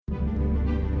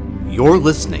You're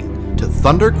listening to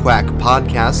Thunderquack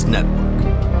Podcast Network.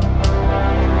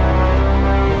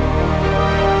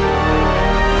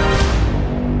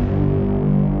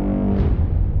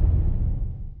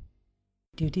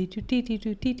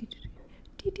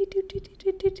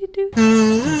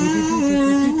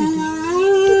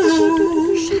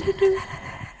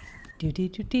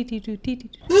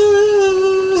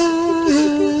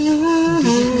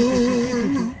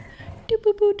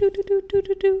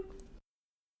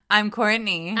 I'm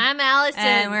Courtney. I'm Alison.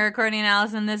 And we're Courtney and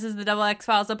Alison. This is the Double X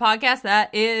Files, a podcast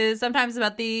that is sometimes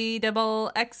about the Double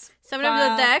X Sometimes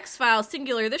about the X-Files,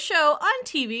 singular. The show on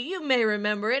TV, you may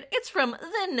remember it. It's from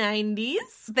the 90s.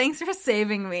 Thanks for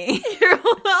saving me. You're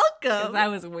welcome. That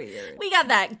was weird. We got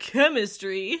that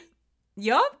chemistry.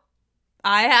 Yup.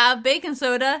 I have baking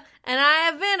soda. And I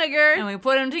have vinegar. And we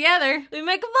put them together. We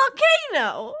make a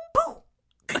volcano. Boom.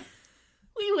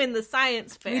 We win the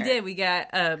science fair. We did. We got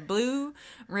a blue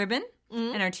ribbon.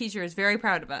 Mm-hmm. And our teacher is very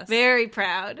proud of us. Very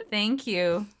proud. Thank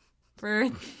you for...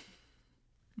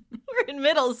 We're in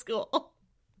middle school.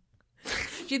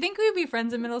 Do you think we would be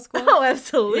friends in middle school? Oh,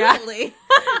 absolutely. Yeah.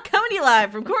 Coming to you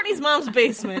live from Courtney's mom's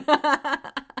basement.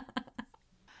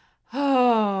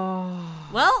 Oh.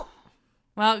 Well,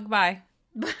 goodbye.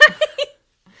 Bye.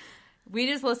 We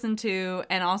just listened to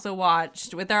and also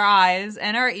watched with our eyes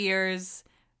and our ears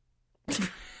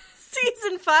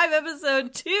Season 5,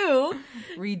 Episode 2.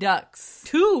 Redux.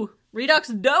 2. Redux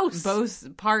dose.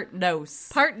 Part dose.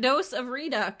 Part dose of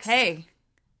Redux. Hey,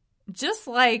 just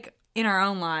like in our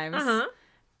own lives,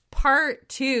 part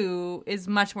 2 is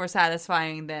much more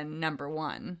satisfying than number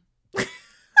 1. I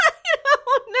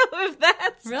don't know if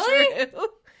that's really true.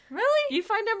 Really? You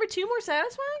find number 2 more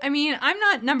satisfying? I mean, I'm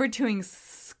not number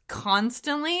 2ing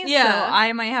constantly, so Yeah.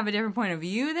 I might have a different point of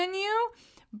view than you,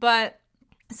 but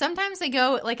sometimes I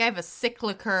go, like, I have a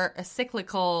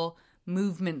cyclical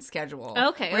movement schedule.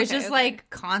 Okay, where it's just, like,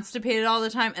 constipated all the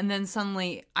time, and then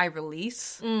suddenly I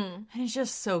release, and it's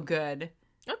just so good.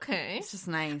 Okay. It's just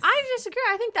nice. I disagree.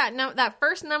 I think that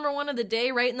first number 1 of the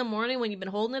day, right in the morning when you've been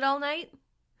holding it all night.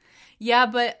 Yeah,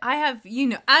 but I have,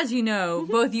 as you know,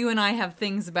 both you and I have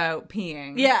things about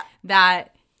peeing. Yeah.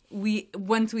 That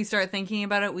once we start thinking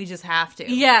about it, we just have to.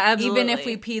 Yeah, absolutely. Even if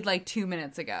we peed like 2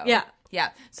 minutes ago. Yeah. Yeah.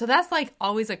 So that's like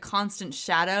always a constant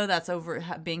shadow that's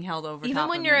being held over even top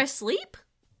when of you're me. asleep?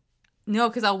 No,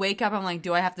 because I'll wake up, I'm like,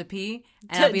 do I have to pee?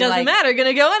 And I'll be doesn't matter,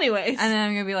 gonna go anyways. And then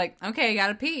I'm gonna be like, okay, I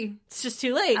gotta pee. It's just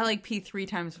too late. I like pee 3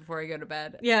 times before I go to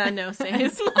bed. Yeah, no,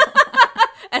 same.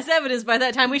 As evidenced by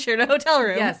that time we shared a hotel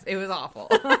room. Yes, it was awful.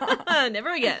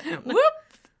 Never again.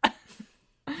 Whoop!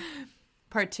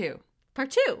 Part 2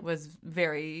 was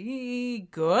very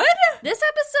good. This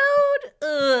episode,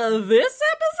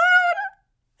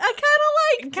 I kind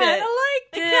of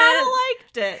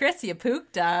liked it. Chris, you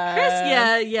pooked us. Chris,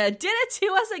 yeah, did it to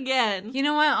us again. You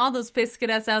know what? All those space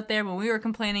cadets out there, when we were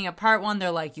complaining at part 1, they're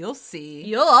like, you'll see.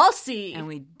 You'll all see. And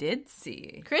we did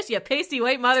see. Chris, you pasty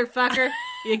white motherfucker.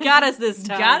 You got us this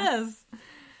time. Got us.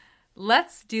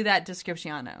 Let's do that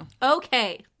descriptiano.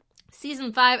 Okay.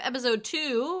 Season 5, Episode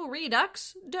 2,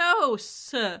 Redux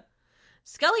Dose.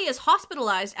 Scully is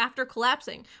hospitalized after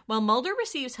collapsing, while Mulder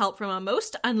receives help from a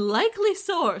most unlikely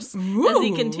source as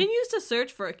he continues to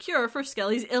search for a cure for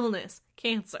Scully's illness,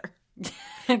 cancer.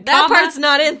 That part's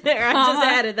not in there. I just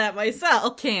added that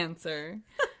myself. Cancer.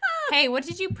 Hey, what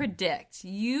did you predict?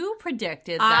 You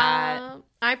predicted that...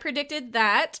 I predicted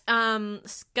that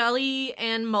Scully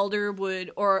and Mulder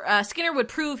would, or Skinner would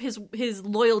prove his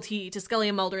loyalty to Scully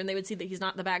and Mulder, and they would see that he's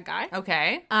not the bad guy.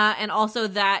 Okay. And also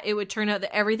that it would turn out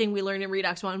that everything we learned in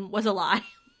Redux 1 was a lie.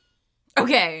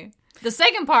 Okay. The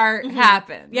second part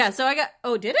happened. Yeah, so I got...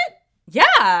 Oh, did it?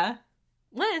 Yeah.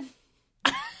 When?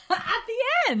 At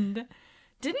the end.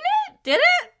 Didn't it? Did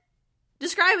it?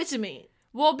 Describe it to me.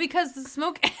 Well, because the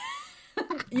smoke...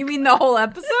 You mean the whole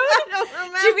episode? I don't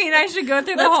remember. Do you mean I should go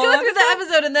through the whole episode? Let's go through the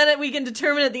episode and then we can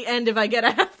determine at the end if I get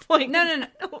a half point. No. I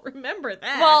don't remember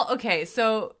that. Well, okay,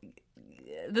 so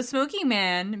the Smoky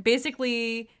Man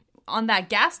basically on that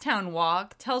Gastown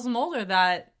walk tells Mulder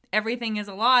that everything is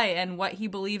a lie and what he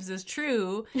believes is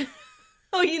true.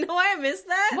 Oh, you know why I missed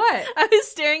that? What? I was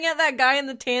staring at that guy in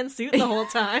the tan suit the whole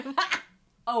time.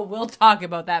 Oh, we'll talk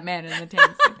about that man in the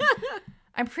tan suit.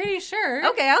 I'm pretty sure.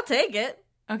 Okay, I'll take it.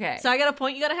 Okay. So I got a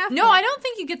point, you got a half point. No, I don't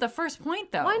think you get the first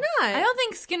point, though. Why not? I don't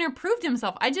think Skinner proved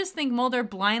himself. I just think Mulder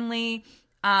blindly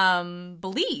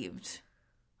believed.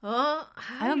 I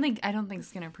don't think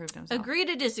Skinner proved himself. Agree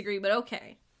to disagree, but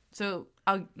okay. So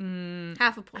I'll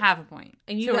half a point. Half a point.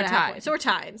 And you got a half point. So we're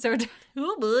tied.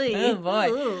 Oh boy. Oh boy.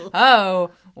 Ooh.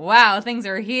 Oh wow, things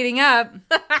are heating up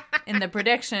in the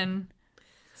prediction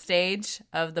stage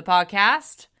of the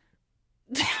podcast.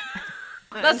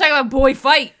 Let's talk about boy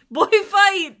fight. Boy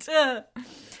fight!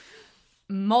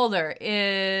 Mulder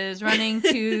is running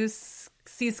to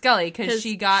see Scully because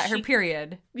she got her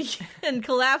period. And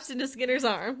collapsed into Skinner's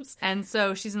arms. And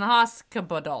so she's in the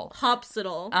hospital.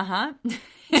 Uh-huh.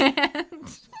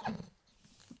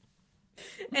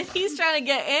 And he's trying to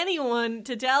get anyone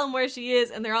to tell him where she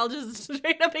is, and they're all just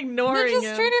straight up ignoring him. They're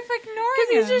just straight up ignoring him.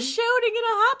 Because he's just shouting in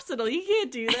a hospital. You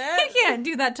can't do that. You can't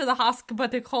do that to the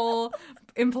hospital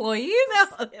employees. No,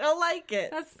 they don't like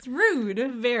it. That's rude.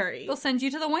 Very. They'll send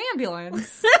you to the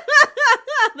ambulance.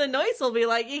 The noise will be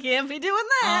like, you can't be doing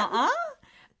that.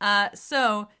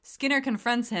 So Skinner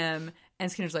confronts him,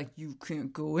 and Skinner's like, you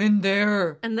can't go in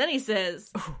there. And then he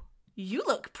says, you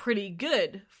look pretty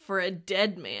good for a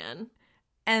dead man.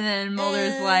 And then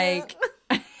Mulder's like,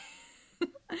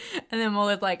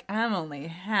 I'm only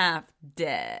half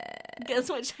dead. Guess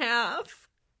which half?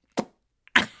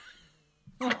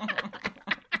 And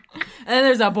then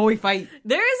there's a boy fight.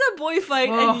 There is a boy fight,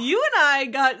 and you and I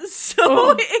got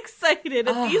so excited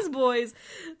at these boys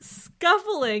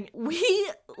scuffling.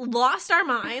 We lost our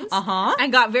minds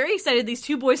and got very excited. These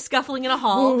two boys scuffling in a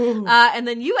hall. And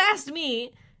then you asked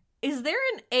me, is there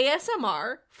an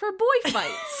ASMR for boy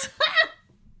fights?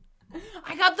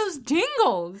 I got those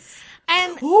tingles.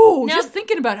 And now, just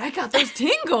thinking about it, I got those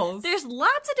tingles. There's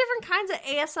lots of different kinds of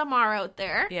ASMR out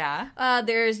there. Yeah.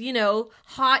 There's,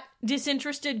 hot,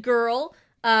 disinterested girl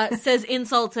says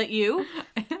insults at you.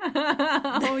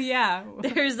 Oh, yeah.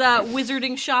 There's a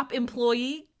wizarding shop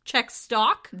employee checks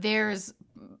stock. There's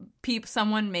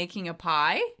someone making a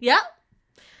pie. Yep.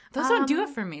 Those don't do it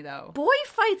for me, though. Boy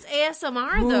fights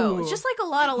ASMR, though. It's just like a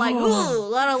lot of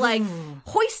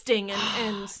hoisting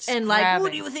and like, who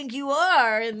do you think you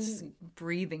are? And just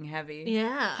breathing heavy.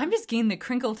 Yeah. I'm just getting the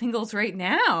crinkle tingles right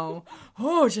now.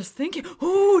 Just thinking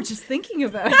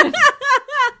about it.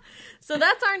 So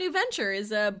that's our new venture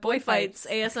is Boy Fights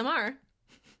ASMR.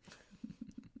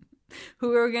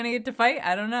 Who are we going to get to fight?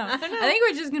 I don't know. I think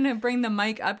we're just going to bring the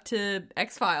mic up to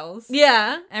X-Files.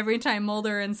 Yeah. Every time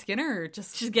Mulder and Skinner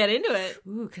just get into it.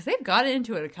 Ooh, because they've got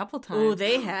into it a couple times. Oh,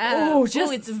 they have.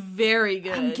 It's very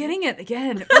good. I'm getting it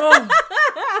again.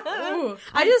 I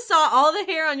just saw all the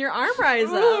hair on your arm rise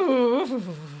up.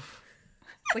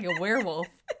 It's like a werewolf.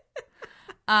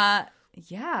 Yeah.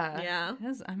 Yeah.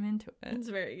 I'm into it. It's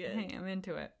very good. Hey, I'm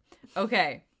into it.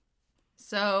 Okay.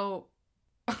 So...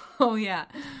 Oh, yeah.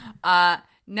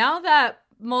 Now that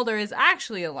Mulder is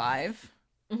actually alive,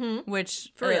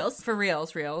 which... For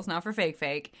reals, not for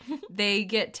fake, they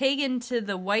get taken to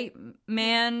the White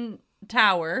Man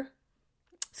Tower.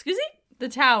 Excuse me? The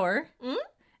tower.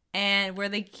 And where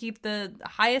they keep the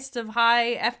highest of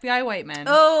high FBI white men.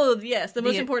 Oh, yes, the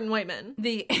most important white men.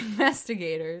 The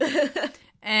investigators.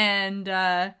 And...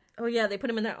 oh, yeah, they put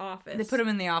him in their office. They put him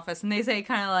in the office, and they say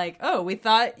kind of like, oh, we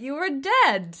thought you were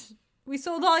dead. We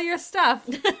sold all your stuff.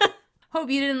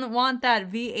 Hope you didn't want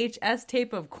that VHS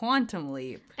tape of Quantum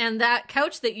Leap. And that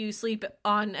couch that you sleep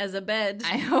on as a bed.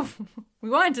 I hope. We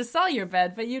wanted to sell your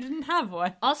bed, but you didn't have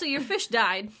one. Also, your fish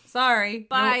died. Sorry.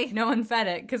 Bye. No one fed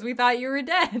it, because we thought you were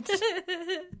dead.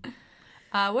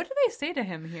 What do they say to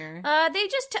him here?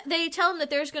 They tell him that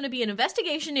there's going to be an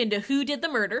investigation into who did the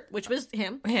murder, which was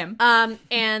him.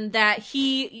 And that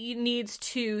he needs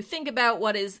to think about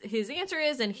what his answer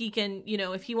is, and he can,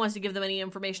 if he wants to give them any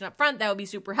information up front, that would be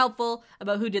super helpful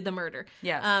about who did the murder.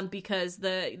 Yes. Because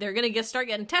they're going to start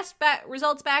getting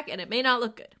results back, and it may not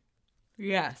look good.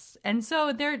 Yes. And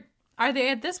so are they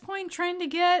at this point trying to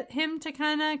get him to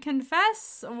kind of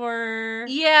confess, or?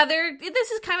 Yeah,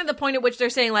 this is kind of the point at which they're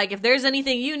saying, like, if there's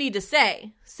anything you need to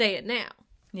say it now.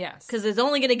 Yes. Because it's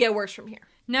only going to get worse from here.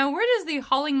 Now, where does the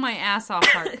hauling my ass off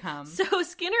part come? So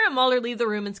Skinner and Mulder leave the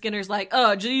room, and Skinner's like,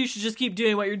 oh, you should just keep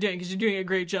doing what you're doing, because you're doing a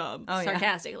great job. Oh,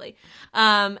 sarcastically.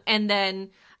 Yeah. And then...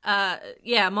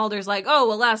 Mulder's like, oh,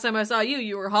 well, last time I saw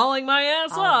you were hauling my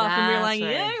ass off. And we're like,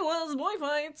 right. yeah, it was boy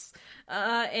fights.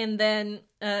 And then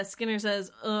Skinner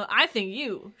says, I think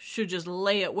you should just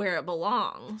lay it where it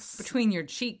belongs. Between your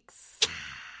cheeks.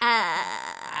 My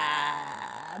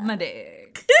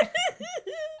dick.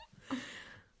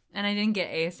 And I didn't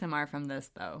get ASMR from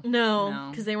this, though. No,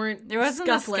 because there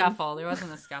wasn't scuffling. There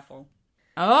wasn't a scuffle.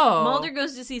 Oh. Mulder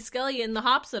goes to see Scully in the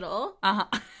hospital. Uh-huh.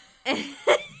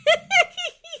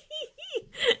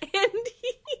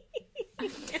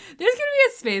 There's gonna be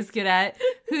a space cadet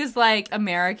who's like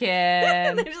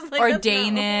American like, or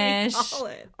Danish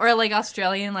or like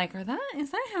Australian. Like,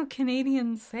 is that how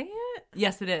Canadians say it?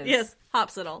 Yes, it is. Yes,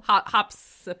 hopsital,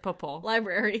 hopsiple,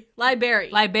 library,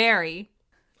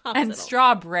 and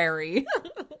strawberry.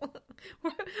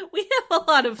 We have a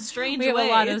lot of strange ways. We have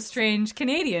a lot of strange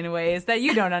Canadian ways that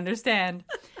you don't understand.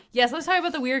 Yes, let's talk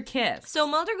about the weird kiss. So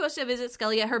Mulder goes to visit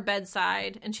Scully at her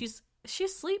bedside, and she's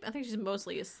asleep? I think she's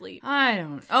mostly asleep. I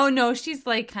don't... Oh, no, she's,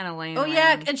 like, kind of laying around.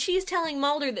 Yeah, and she's telling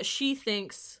Mulder that she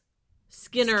thinks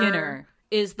Skinner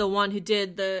is the one who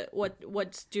did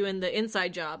what's doing the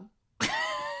inside job.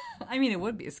 I mean, it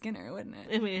would be Skinner, wouldn't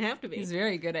it? I mean, it'd have to be. He's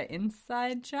very good at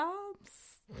inside jobs.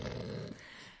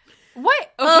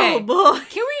 What? Okay. Oh, boy.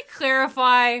 Can we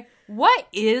clarify, what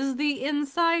is the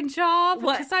inside job?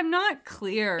 Because I'm not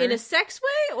clear. In a sex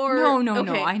way? Or No,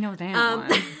 I know that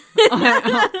one.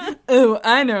 Oh,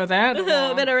 I know that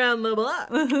one. Been around the block.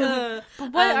 But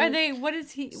what are they, what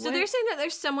is he? So they're saying that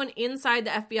there's someone inside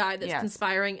the FBI that's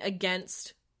conspiring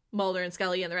against Mulder and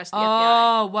Scully and the rest of the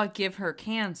FBI. Oh, what give her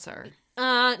cancer? No,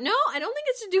 I don't think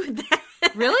it's to do with that.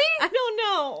 Really? I don't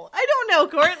know,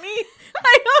 Courtney.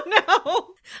 I don't know.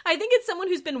 I think it's someone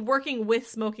who's been working with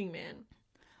Smoking Man.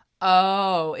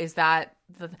 Oh, is that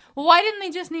the... Well, why didn't they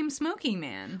just name Smoking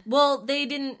Man? Well, they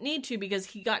didn't need to because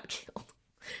he got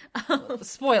killed.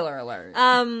 Spoiler alert.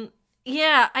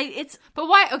 Yeah, But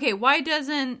why... Okay, why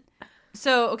doesn't...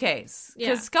 So, okay,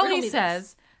 because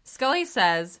Scully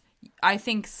says, I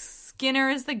think Skinner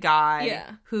is the guy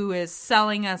who is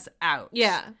selling us out.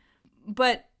 Yeah.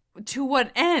 But to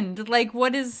what end? Like,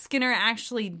 what is Skinner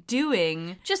actually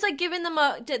doing? Just like giving them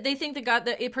they think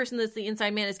the person that's the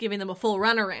inside man is giving them a full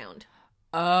runaround.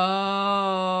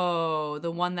 Oh, the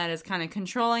one that is kind of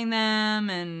controlling them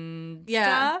and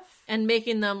stuff? And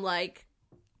making them, like,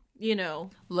 you know...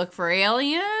 Look for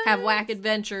aliens? Have whack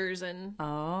adventures and...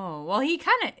 Oh, well, he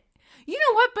kind of... You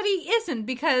know what? But he isn't,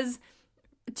 because...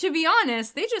 To be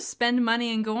honest, they just spend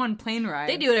money and go on plane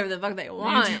rides. They do whatever the fuck they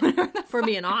want, for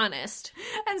being honest.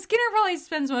 And Skinner probably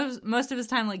spends most of his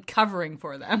time, like, covering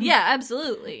for them. Yeah,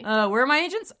 absolutely. Where are my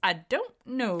agents? I don't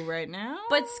know right now.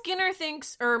 But Skinner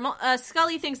thinks, or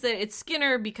Scully thinks that it's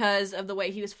Skinner because of the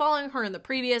way he was following her in the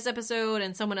previous episode,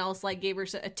 and someone else, like, gave her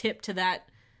a tip to that.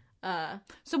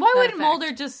 So why wouldn't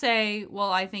Mulder just say,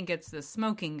 well, I think it's the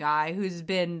smoking guy who's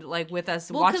been, like, with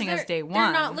us, watching us day one?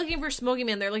 They're not looking for Smoking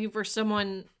Man. They're looking for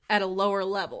someone at a lower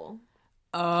level.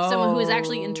 Oh. Someone who is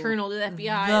actually internal to the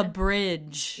FBI. The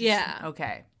bridge. Yeah.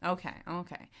 Okay.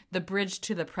 The bridge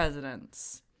to the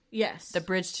presidents. Yes. The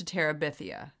bridge to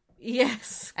Terabithia.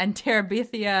 Yes. And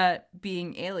Terabithia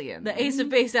being alien. The Ace of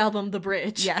Base album, The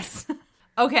Bridge. Yes.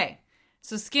 Okay.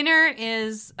 So Skinner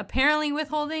is apparently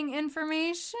withholding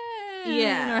information.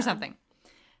 Yeah. Or something.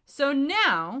 So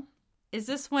now, is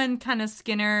this when kind of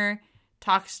Skinner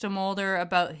talks to Mulder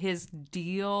about his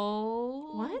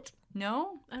deal? What?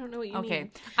 No? I don't know what you mean.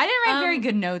 Okay. I didn't write very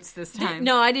good notes this time.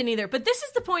 No, I didn't either. But this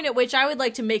is the point at which I would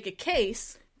like to make a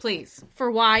case. Please. For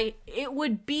why it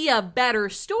would be a better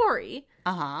story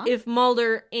if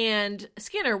Mulder and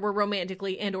Skinner were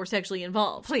romantically and or sexually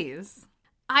involved. Please.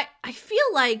 I feel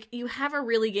like you have a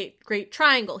really great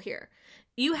triangle here.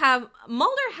 You have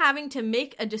Mulder having to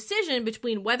make a decision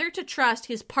between whether to trust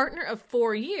his partner of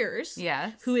 4 years,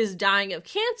 who is dying of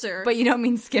cancer. But you don't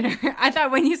mean Skinner. I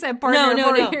thought when you said partner of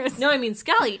 4 years. No, I mean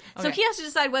Scully. Okay. So he has to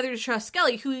decide whether to trust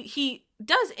Scully, who he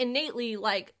does innately,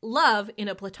 like, love in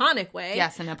a platonic way.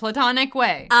 Yes, in a platonic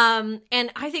way.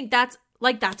 And I think that's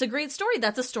a great story.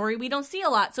 That's a story we don't see a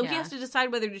lot. So he has to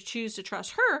decide whether to choose to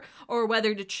trust her or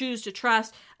whether to choose to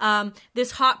trust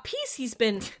this hot piece he's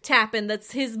been tapping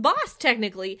that's his boss,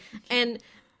 technically. And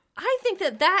I think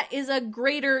that is a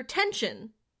greater tension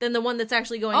than the one that's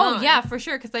actually going on. Oh, yeah, for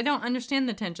sure, because I don't understand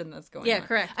the tension that's going on. Yeah,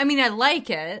 correct. I mean, I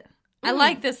like it. I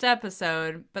like this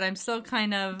episode, but I'm still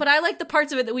kind of... But I like the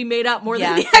parts of it that we made up more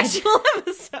than the actual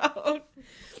episode.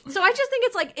 So I just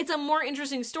think it's a more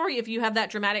interesting story if you have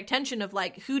that dramatic tension of,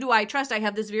 like, who do I trust? I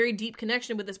have this very deep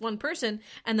connection with this one person,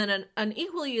 and then an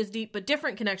equally as deep but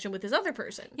different connection with this other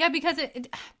person. Yeah, because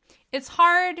it's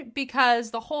hard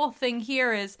because the whole thing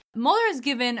here is Mulder is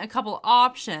given a couple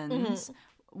options. Mm-hmm.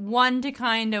 One to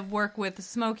kind of work with the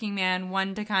Smoking Man,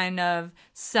 one to kind of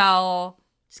sell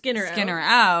Skinner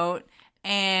out.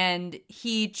 And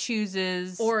he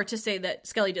chooses... Or to say that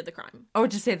Scully did the crime.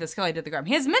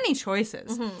 He has many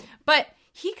choices. Mm-hmm. But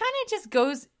he kind of just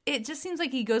goes... It just seems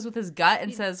like he goes with his gut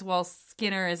and says, well,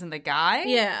 Skinner isn't the guy.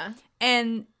 Yeah.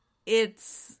 And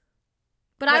it's...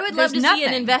 But I would love to see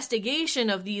an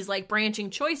investigation of these, like, branching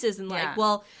choices and, like,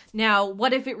 well, now,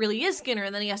 what if it really is Skinner?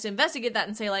 And then he has to investigate that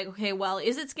and say, like, okay, well,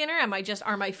 is it Skinner? Are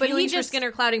my feelings for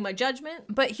Skinner clouding my judgment?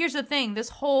 But here's the thing. This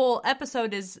whole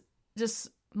episode is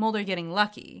just Mulder getting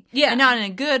lucky. Yeah. And not in a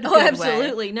good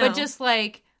absolutely, way. no. But just,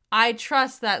 like, I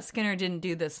trust that Skinner didn't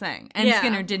do this thing. And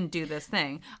Skinner didn't do this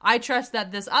thing. I trust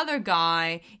that this other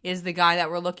guy is the guy that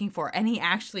we're looking for. And he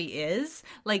actually is.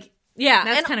 Like... Yeah.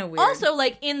 That's and kind of weird. Also,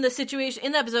 like, in the situation,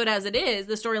 in the episode as it is,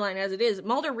 the storyline as it is,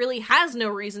 Mulder really has no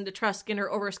reason to trust Skinner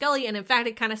over Scully, and in fact,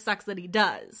 it kind of sucks that he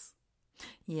does.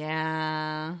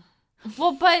 Yeah.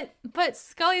 Well, but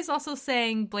Scully's also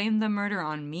saying, blame the murder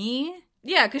on me.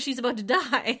 Yeah, because she's about to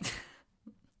die.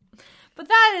 But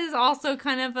that is also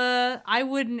kind of I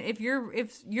wouldn't, if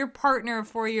your partner of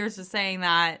 4 years is saying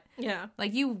that, Yeah.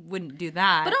 like, you wouldn't do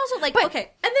that. But also, like,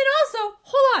 okay. And then also,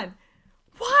 hold on.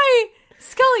 Why,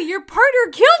 Scully, your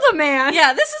partner killed a man?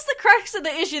 Yeah, this is the crux of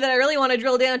the issue that I really want to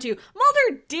drill down to.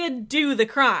 Mulder did do the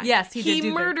crime. Yes, he did do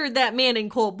He murdered that man in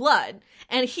cold blood.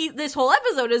 And this whole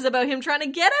episode is about him trying to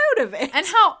get out of it. And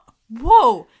how,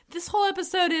 this whole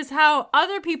episode is how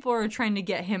other people are trying to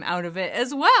get him out of it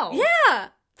as well. Yeah,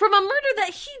 from a murder that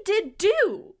he did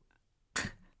do.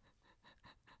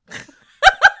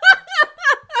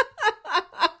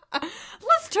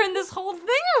 Let's turn this whole thing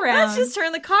around. Let's just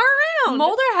turn the car around.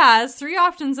 Mulder has 3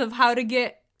 options of how to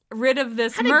get rid of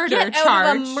this murder get charge.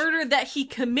 Out of a murder that he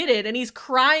committed, and he's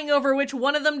crying over which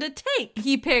one of them to take.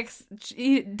 He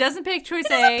doesn't pick choice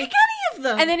He A. doesn't pick any of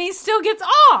them. And then he still gets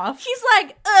off. He's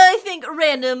like, I think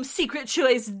random secret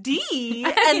choice D.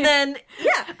 And then,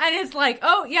 yeah. And it's like,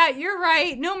 oh, yeah, you're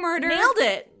right. No murder. Nailed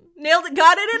it.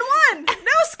 Got it in one.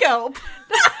 No scope.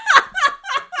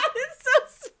 It's so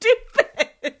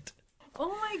stupid.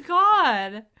 Oh my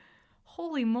God.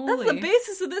 Holy moly. That's the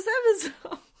basis of this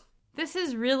episode. This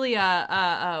is really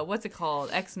a what's it called?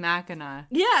 Ex Machina.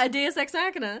 Yeah, a Deus Ex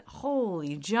Machina.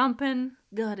 Holy jumping.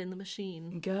 God in the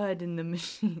machine. God in the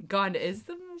machine. God is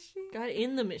the machine? God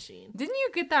in the machine. Didn't you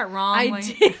get that wrong? I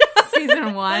did.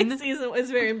 Season 1? Like season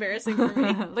was very embarrassing for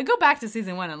me. Like, go back to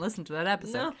season 1 and listen to that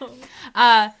episode. No.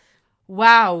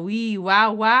 Wowee.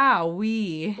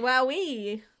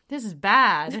 Wowee. This is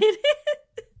bad. It is.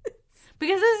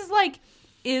 Because this is like,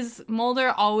 is Mulder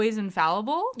always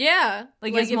infallible? Yeah.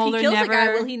 Like if is Mulder he kills never... a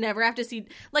guy, will he never have to see...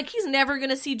 Like, he's never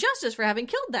going to see justice for having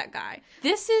killed that guy.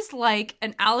 This is like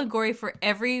an allegory for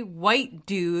every white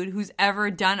dude who's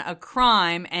ever done a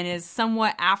crime and is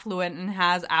somewhat affluent and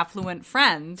has affluent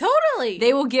friends. Totally.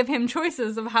 They will give him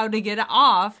choices of how to get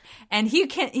off, and he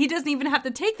doesn't even have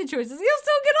to take the choices. He'll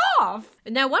still get off.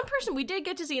 Now, one person we did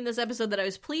get to see in this episode that I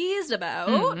was pleased about...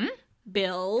 Mm-hmm.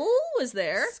 Bill was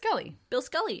there. Scully. Bill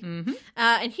Scully. Mm-hmm.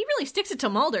 And he really sticks it to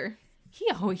Mulder.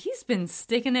 He's been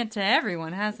sticking it to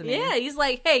everyone, hasn't he? Yeah, he's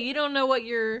like, hey, you don't know what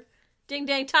you're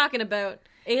ding-dang talking about.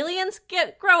 Aliens,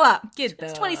 grow up. It's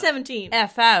 2017.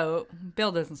 F out.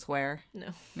 Bill doesn't swear.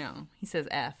 No. He says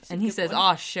F. And he says,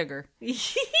 aw, sugar.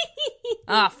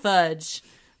 Ah, Fudge.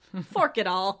 Fork it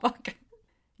all. Fuck.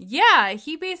 Yeah,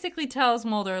 he basically tells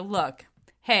Mulder, look,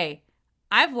 hey,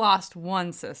 I've lost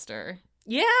one sister.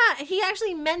 Yeah, he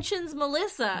actually mentions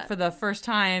Melissa. For the first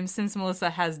time since Melissa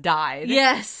has died.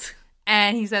 Yes.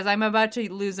 And he says, I'm about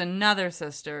to lose another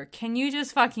sister. Can you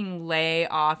just fucking lay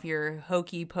off your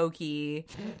hokey pokey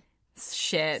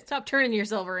shit? Stop turning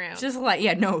yourself around. Just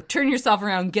turn yourself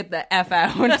around, get the F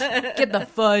out. Get the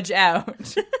fudge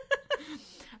out.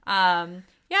 Yeah,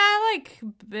 I like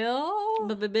Bill.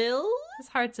 Bill? His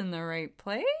heart's in the right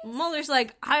place. Mulder's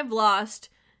like, I've lost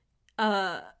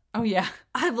Oh, yeah.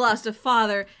 I've lost a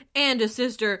father and a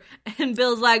sister. And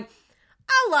Bill's like,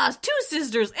 I lost 2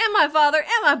 sisters and my father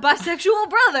and my bisexual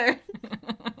brother.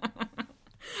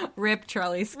 Rip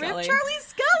Charlie Scully. Rip Charlie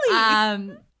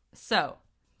Scully. So,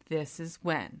 this is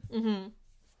when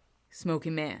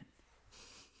Smoking Man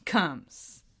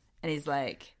comes. And he's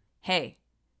like, hey,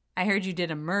 I heard you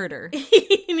did a murder.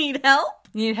 You need help?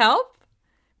 Need help?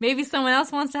 Maybe someone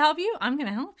else wants to help you? I'm going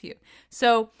to help you.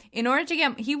 So, in order to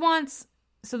get...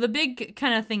 So the big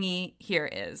kind of thingy here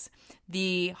is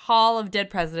the Hall of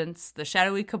Dead Presidents, the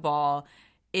Shadowy Cabal,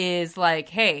 is like,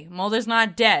 hey, Mulder's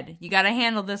not dead. You got to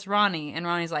handle this, Ronnie. And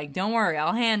Ronnie's like, don't worry,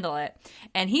 I'll handle it.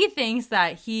 And he thinks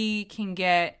that he can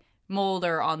get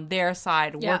Mulder on their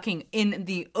side working in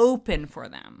the open for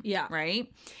them. Yeah.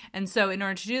 Right? And so in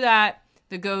order to do that,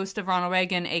 the ghost of Ronald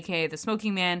Reagan, a.k.a. the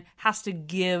Smoking Man, has to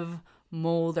give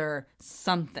Mulder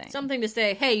something. Something to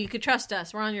say, hey, you could trust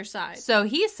us. We're on your side. So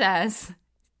he says...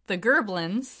 The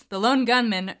Gerblins, the lone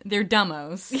gunmen, they're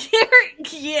dumbos.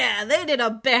 Yeah, they did a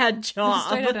bad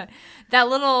job. That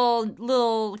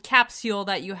little capsule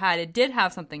that you had, it did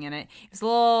have something in it. It was a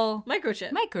little...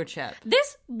 Microchip.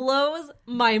 This blows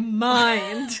my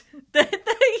mind. that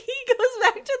he goes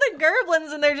back to the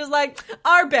Gerblins and they're just like,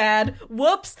 our bad.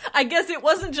 Whoops. I guess it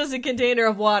wasn't just a container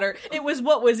of water. It was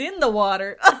what was in the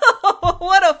water. Oh,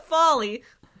 what a folly.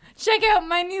 Check out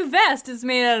my new vest. It's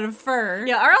made out of fur.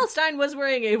 Yeah, R.L. Stine was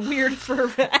wearing a weird fur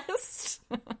vest.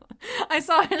 I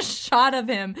saw a shot of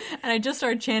him, and I just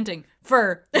started chanting,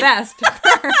 fur vest,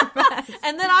 fur vest.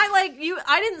 And then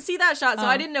I didn't see that shot, so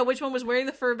I didn't know which one was wearing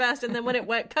the fur vest. And then when it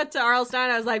cut to R.L. Stein,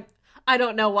 I was like, I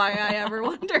don't know why I ever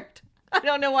wondered. I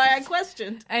don't know why I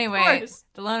questioned. Anyway,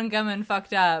 the lone gunman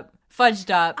fudged up.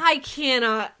 I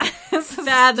cannot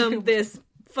fathom this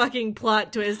fucking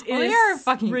plot twist. It is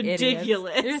fucking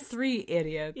ridiculous. Idiots. You're 3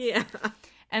 idiots. Yeah.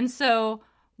 And so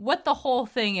what the whole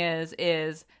thing is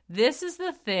this is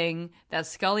the thing that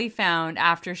Scully found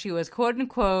after she was quote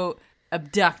unquote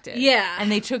abducted. Yeah.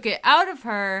 And they took it out of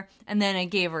her, and then it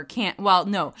gave her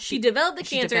She developed the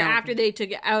cancer after they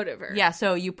took it out of her. Yeah,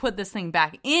 so you put this thing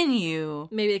back in you.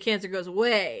 Maybe the cancer goes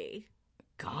away.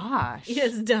 Gosh.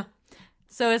 Yes, dumb.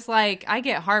 So it's like, I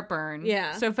get heartburn.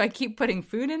 Yeah. So if I keep putting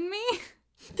food in me, I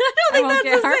don't think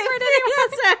that's the same thing.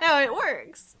 That's not how it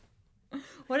works.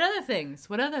 What other things?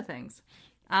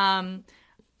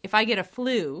 If I get a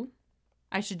flu,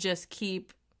 I should just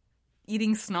keep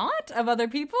eating snot of other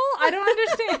people? I don't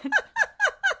understand.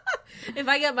 If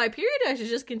I get my period, I should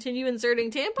just continue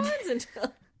inserting tampons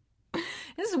until...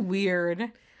 This is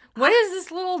weird. What is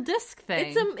this little disc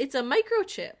thing? It's a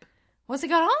microchip. What's it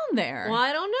got on there? Well,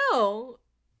 I don't know.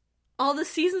 All the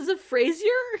seasons of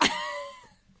Frasier?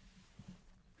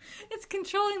 It's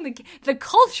controlling the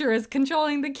culture is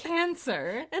controlling the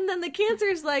cancer. And then the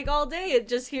cancer's like all day it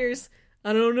just hears,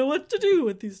 I don't know what to do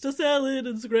with these salad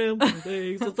and scrambled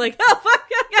eggs. It's like, oh fuck,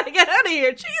 I gotta get out of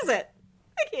here. Cheese it.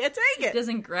 I can't take it. It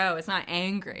doesn't grow. It's not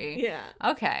angry. Yeah.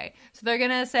 Okay. So they're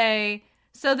gonna say.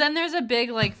 So then there's a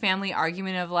big family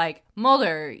argument of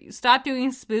Mulder, stop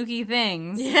doing spooky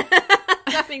things. Yeah.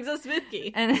 Stop being so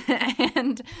spooky.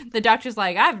 And the doctor's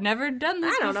like, I've never done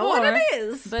this before. I don't know what it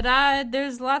is. But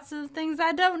there's lots of things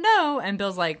I don't know. And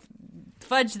Bill's like,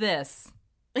 fudge this.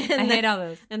 I hate all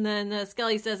this. And then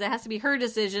Scully says it has to be her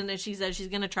decision, and she says she's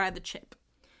going to try the chip.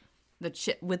 The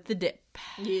chip with the dip.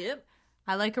 Yep.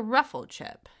 I like a ruffle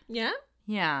chip. Yeah?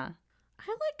 Yeah. I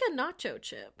like a nacho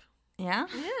chip. Yeah?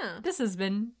 Yeah. This has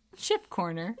been Chip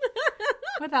Corner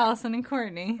with Alison and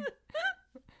Courtney.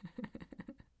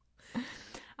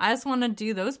 I just want to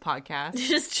do those podcasts.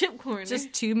 Just Chip Corner.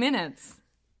 Just 2 minutes.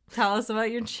 Tell us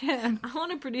about your chip. I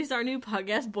want to produce our new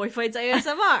podcast, Boy Fights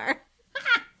ASMR.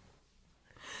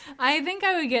 I think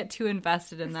I would get too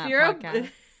invested in that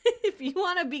podcast. If you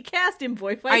want to be cast in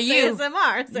Boy Fights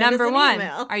ASMR, send number us an 1,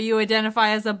 email. are you identify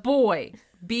as a boy?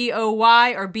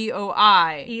 B-O-Y or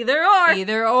B-O-I? Either or.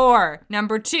 Either or.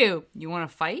 Number 2, you want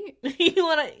to fight? You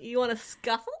want to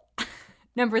scuffle?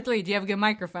 Number 3, do you have a good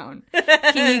microphone?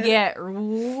 Can you get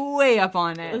way up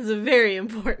on it? That's very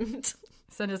important.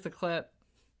 Send us a clip.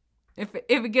 If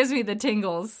it gives me the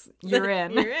tingles, you're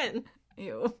in. You're in.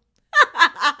 Ew.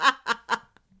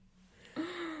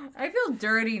 I feel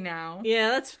dirty now.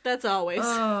 Yeah, that's always.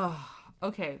 Oh,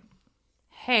 okay.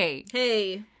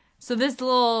 Hey. So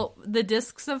the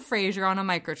discs of Frasier on a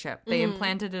microchip. They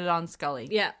implanted it on Scully.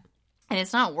 Yeah. And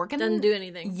it's not working. Doesn't do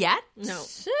anything. Yet? No.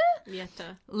 Yet.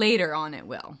 Later on it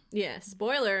will. Yeah.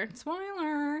 Spoiler.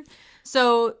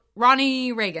 So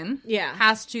Ronnie Reagan Yeah.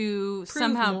 has to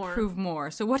somehow prove more.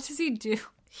 So what does he do?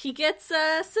 He gets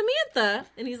Samantha,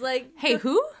 and he's like, Hey,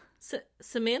 who?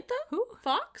 Samantha? Who?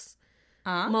 Fox?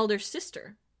 Huh? Mulder's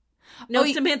sister. No,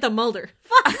 Oh, Samantha Mulder.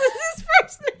 Fox is his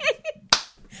first name.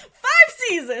 5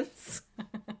 seasons.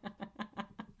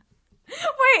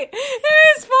 Wait,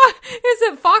 is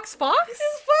it Fox?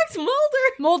 It's Fox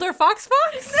Mulder. Mulder Fox?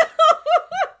 No.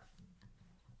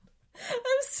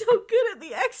 I'm so good at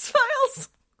the X-Files.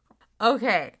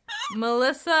 Okay.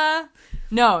 Melissa.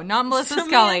 No, not Melissa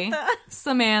Scully.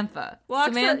 Samantha.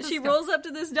 She rolls up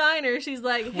to this diner. She's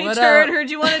like, hey, What turd, up? heard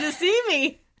you wanted to see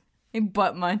me. Hey,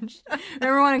 butt munch.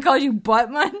 Remember when I called you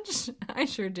butt munch? I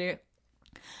sure do.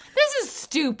 This is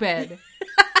stupid.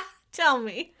 Tell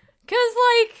me. Because,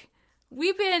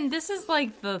 this is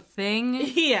the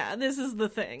thing. Yeah, this is the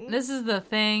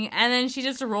thing. And then she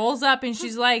just rolls up and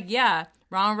she's like, yeah,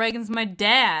 Ronald Reagan's my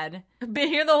dad. I've been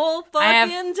here the whole fucking I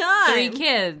time. have 3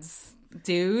 kids.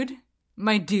 Dude.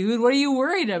 My dude, what are you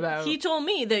worried about? He told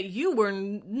me that you were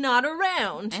not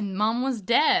around. And mom was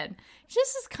dead.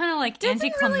 This is kind of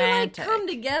anticlimactic. Doesn't really come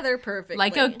together perfectly.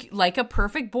 Like a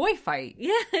perfect boy fight.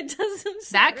 Yeah, it doesn't.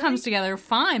 That comes together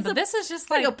fine, but this is just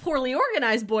like a poorly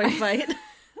organized boy fight.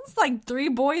 It's like 3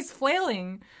 boys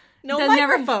flailing. No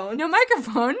microphone. No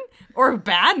microphone. Or a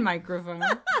bad microphone.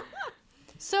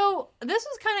 So this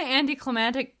was kind of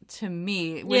anticlimactic to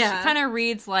me, which kind of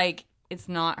reads like it's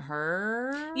not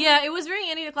her. Yeah, it was very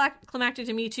anticlimactic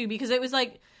to me too, because it was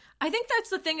like, I think that's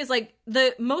the thing is, like,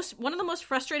 one of the most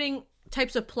frustrating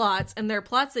types of plots, and they're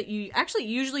plots that you actually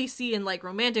usually see in, like,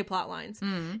 romantic plot lines,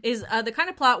 is the kind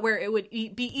of plot where it would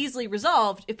be easily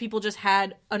resolved if people just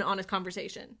had an honest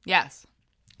conversation. Yes.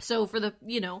 So for the,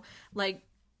 like,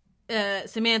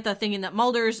 Samantha thinking that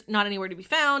Mulder's not anywhere to be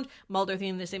found, Mulder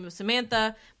thinking the same of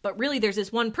Samantha, but really there's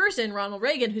this one person, Ronald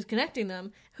Reagan, who's connecting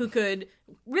them, who could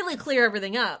really clear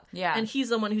everything up. Yeah. And he's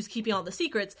the one who's keeping all the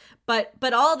secrets, but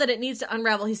all that it needs to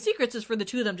unravel his secrets is for the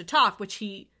two of them to talk, which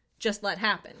he just let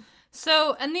happen.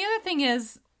 So, and the other thing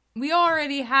is, we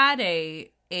already had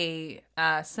a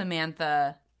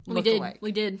Samantha lookalike.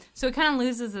 We did. So it kind of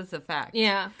loses its effect.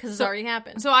 Yeah, because it's already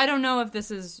happened. So I don't know if this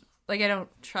is... Like, I don't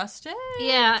trust it.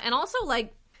 Yeah, and also,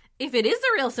 like, if it is the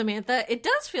real Samantha, it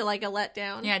does feel like a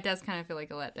letdown. Yeah, it does kind of feel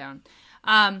like a letdown.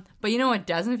 But you know what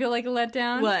doesn't feel like a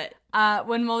letdown? What?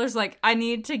 When Mulder's like, I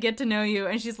need to get to know you.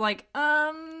 And she's like,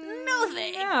 no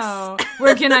thanks. No.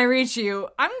 Where can I reach you?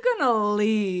 I'm gonna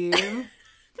leave. It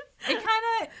kind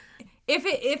of... If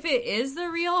it is the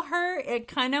real her, it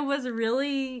kind of was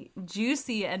really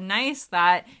juicy and nice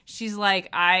that she's like,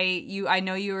 I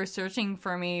know you were searching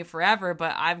for me forever,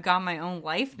 but I've got my own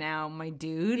life now, my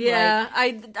dude. Yeah,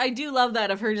 like, I do love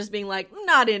that of her just being like,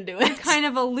 not into it. Kind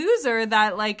of a loser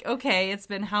that, like, okay, it's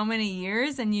been how many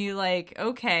years, and you, like,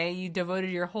 okay, you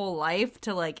devoted your whole life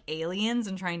to, like, aliens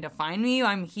and trying to find me.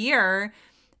 I'm here.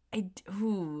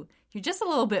 You're just a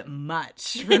little bit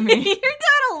much for me. You're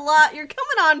got a lot. You're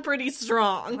coming on pretty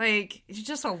strong. Like, you're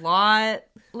just a lot.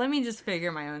 Let me just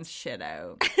figure my own shit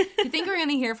out. Do you think we're going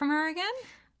to hear from her again?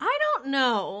 I don't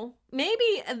know.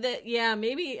 Maybe at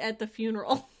the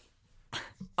funeral.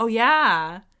 Oh,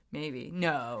 yeah. Maybe.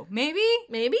 No. Maybe?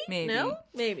 Maybe? Maybe. No?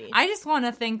 Maybe. I just want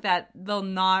to think that they'll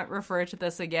not refer to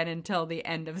this again until the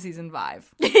end of season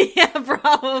 5. Yeah,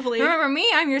 probably. Remember me?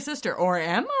 I'm your sister. Or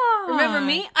am I? Remember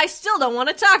me? I still don't want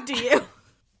to talk to you.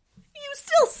 You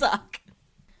still suck.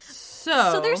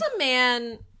 So there's a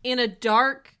man in a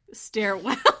dark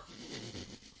stairwell.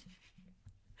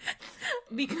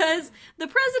 Because the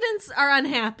presidents are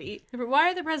unhappy.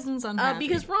 Why are the presidents unhappy?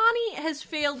 Because Ronnie has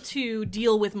failed to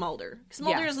deal with Mulder. Because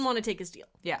Mulder doesn't want to take his deal.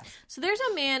 Yes. So there's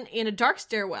a man in a dark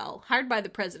stairwell hired by the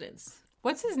presidents.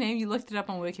 What's his name? You looked it up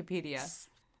on Wikipedia.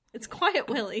 It's Quiet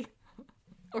Willie.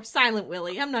 Or Silent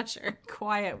Willie. I'm not sure.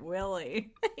 Quiet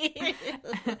Willie.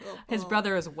 His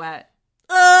brother is Wet.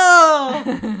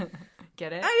 Oh!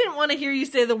 Get it? I didn't want to hear you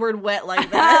say the word wet like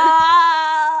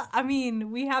that. I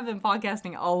mean, we have been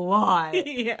podcasting a lot.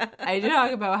 Yeah. I do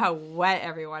talk about how wet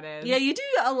everyone is. Yeah, you do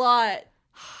a lot.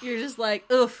 You're just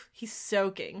like, oof, he's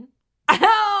soaking.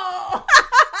 Ow!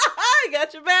 I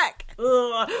got your back.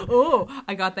 Oh,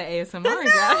 I got the ASMR No,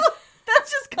 again.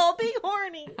 that's just called being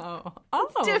horny. Oh.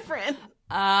 It's different.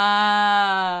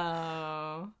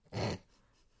 Oh.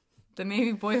 The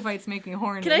maybe boy fights make me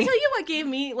horny. Can I tell you what gave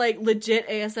me, like, legit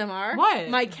ASMR? What?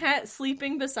 My cat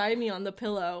sleeping beside me on the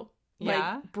pillow.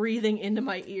 Yeah? Like, breathing into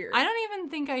my ear. I don't even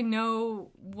think I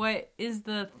know what is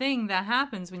the thing that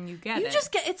happens when you get it. You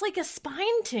just get, it's like a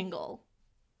spine tingle.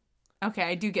 Okay,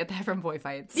 I do get that from boy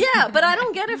fights. Yeah, but I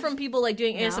don't get it from people, like,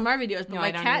 doing ASMR videos. But No, my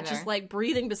I don't cat either. just, like,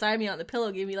 breathing beside me on the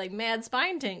pillow gave me, like, mad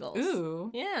spine tingles.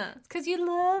 Ooh. Yeah. It's because you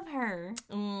love her.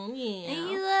 Yeah.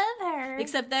 You love her.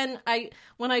 Except then,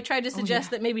 when I tried to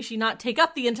suggest that maybe she not take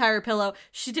up the entire pillow,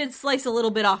 she did slice a little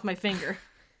bit off my finger.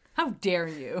 How dare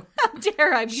you? How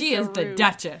dare I be She so is the rude.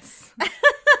 Duchess.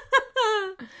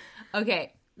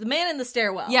 Okay. The man in the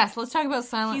stairwell. Yes, let's talk about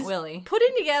Silent He's Willie.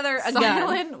 putting together a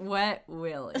Silent Wet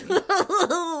Willie.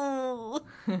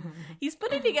 gun. He's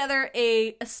putting together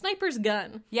a sniper's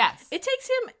gun. Yes. It takes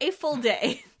him a full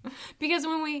day. Because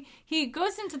when he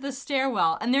goes into the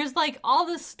stairwell and there's like all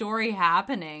this story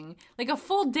happening, like a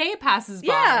full day passes by.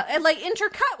 Yeah, and like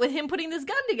intercut with him putting this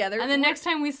gun together. And the next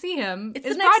time we see him, it's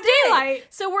the broad next day. daylight.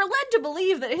 So we're led to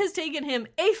believe that it has taken him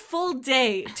a full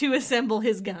day to assemble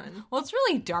his gun. Well, it's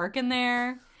really dark in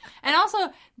there. And also,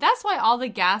 that's why all the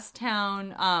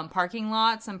Gastown parking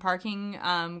lots and parking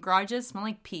garages smell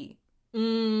like pee.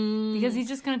 Because he's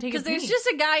just going to take a pee. Because there's just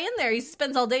a guy in there. He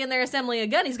spends all day in there assembling a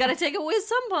gun. He's got to take a whiz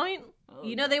some point.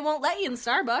 You know they won't let you in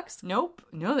Starbucks. Nope.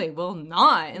 No, they will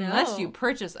not. Unless you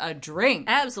purchase a drink.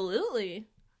 Absolutely.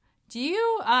 Do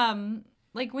you,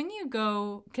 like when you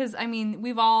go, because I mean,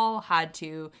 we've all had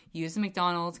to use the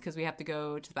McDonald's because we have to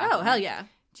go to the bathroom. Oh, hell yeah.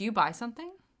 Do you buy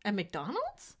something? At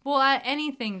McDonald's? Well, at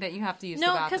anything that you have to use the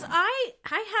No, bathroom. because I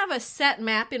have a set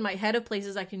map in my head of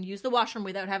places I can use the washroom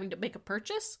without having to make a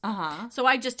purchase. Uh-huh. So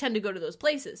I just tend to go to those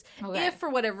places. Okay. If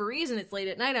for whatever reason it's late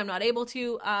at night, I'm not able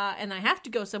to, and I have to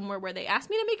go somewhere where they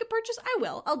ask me to make a purchase, I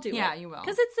will. I'll do it. Yeah, you will.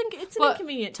 Because it's an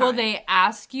inconvenient time. Will they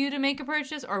ask you to make a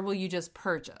purchase, or will you just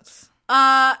purchase?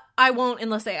 I won't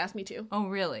unless they ask me to. Oh,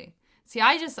 really? See,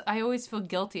 I always feel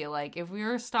guilty. Like, if we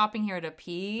were stopping here to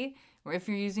pee, or if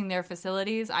you're using their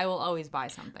facilities, I will always buy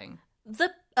something.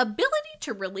 The ability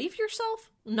to relieve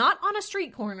yourself, not on a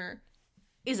street corner,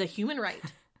 is a human right.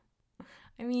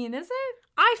 I mean, is it?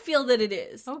 I feel that it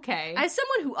is. Okay. As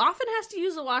someone who often has to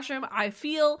use the washroom, I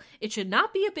feel it should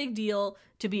not be a big deal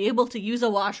to be able to use a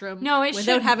washroom without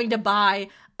shouldn't. having to buy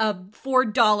a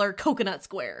 $4 coconut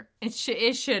square. It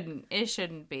shouldn't. It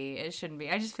shouldn't be. It shouldn't be.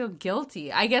 I just feel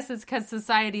guilty. I guess it's because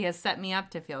society has set me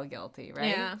up to feel guilty, right?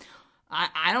 Yeah.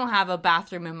 I don't have a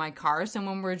bathroom in my car, so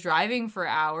when we're driving for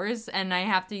hours and I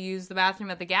have to use the bathroom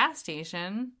at the gas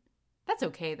station, that's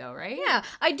okay though, right? Yeah,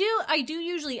 I do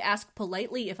usually ask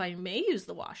politely if I may use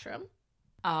the washroom.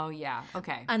 Oh, yeah.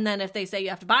 Okay. And then if they say you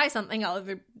have to buy something,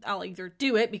 I'll either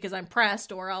do it because I'm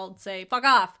pressed, or I'll say fuck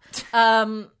off.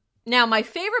 Now my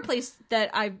favorite place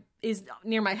that is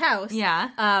near my house.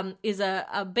 Yeah. Is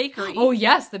a bakery. Oh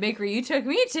yes, the bakery you took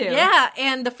me to. Yeah,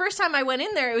 and the first time I went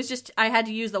in there, it was just I had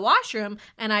to use the washroom,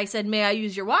 and I said, "May I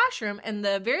use your washroom?" And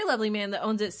the very lovely man that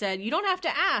owns it said, "You don't have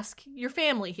to ask. Your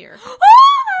family here."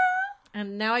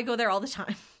 And now I go there all the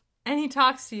time. And he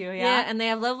talks to you, yeah? Yeah, and they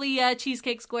have lovely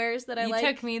cheesecake squares that I like. You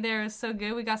took me there. It was so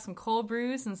good. We got some cold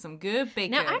brews and some good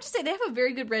bacon. Now, I have to say, they have a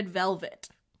very good red velvet.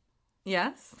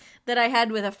 Yes? That I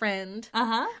had with a friend.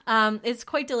 Uh-huh. It's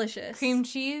quite delicious. Cream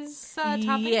cheese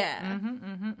topping? Yeah.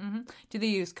 Do they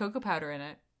use cocoa powder in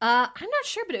it? I'm not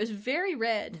sure, but it was very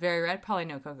red. Very red? Probably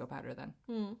no cocoa powder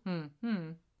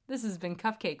then. This has been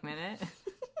Cupcake Minute.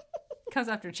 Comes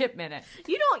after Chip Minute.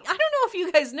 I don't know if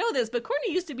you guys know this, but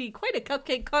Courtney used to be quite a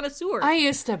cupcake connoisseur. I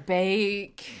used to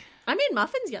bake. I made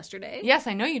muffins yesterday. Yes,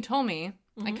 I know you told me.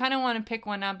 I kind of want to pick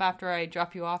one up after I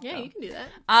drop you off, Yeah, though. you can do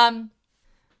that.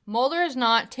 Mulder is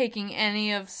not taking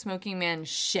any of Smoking Man's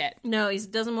shit. No, he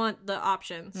doesn't want the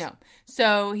options. No.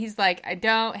 So he's like,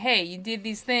 hey, you did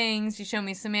these things. You showed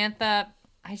me Samantha.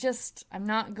 I'm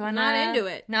not gonna... Not into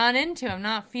it. Not into it. I'm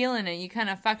not feeling it. You kind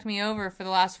of fucked me over for the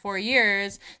last 4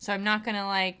 years, so I'm not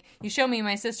gonna, you show me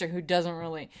my sister who doesn't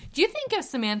really... Do you think if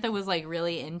Samantha was,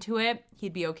 really into it,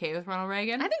 he'd be okay with Ronald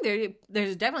Reagan? I think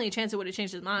there's definitely a chance it would have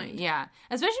changed his mind. Yeah.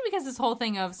 Especially because this whole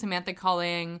thing of Samantha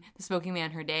calling the Smoking Man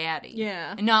her daddy.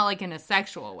 Yeah. And not, in a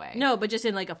sexual way. No, but just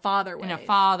in, a father way. In a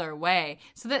father way.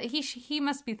 So that he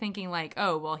must be thinking,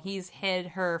 oh, well, he's hid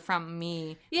her from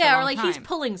me Yeah, for a long or, he's time.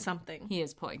 pulling something. He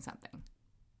is pulling something.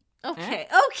 Okay,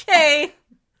 okay,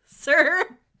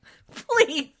 sir,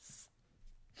 please.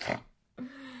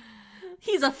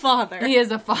 He's a father. He is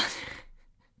a father.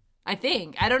 I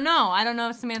think. I don't know. I don't know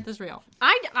if Samantha's real.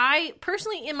 I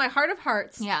personally, in my heart of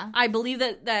hearts, Yeah. I believe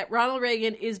that Ronald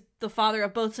Reagan is the father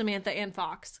of both Samantha and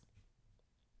Fox.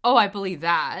 Oh, I believe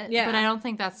that. Yeah. But I don't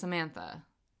think that's Samantha.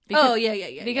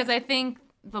 Yeah. Because I think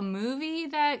the movie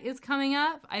that is coming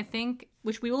up,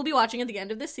 Which we will be watching at the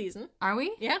end of this season. Are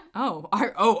we? Yeah. Are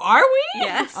we?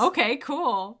 Yes. Okay,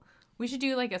 cool. We should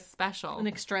do a special. An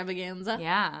extravaganza.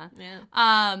 Yeah. Yeah.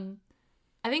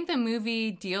 I think the movie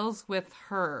deals with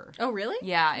her. Oh, really?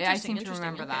 Yeah, I seem to Interesting.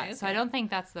 remember that. Okay. So I don't think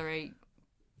that's the right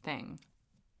thing.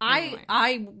 Anyway.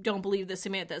 I don't believe this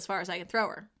Samantha as far as I can throw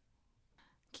her.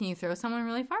 Can you throw someone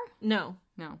really far? No.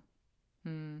 No.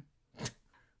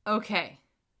 Okay.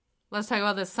 Let's talk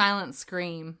about the silent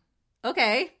scream.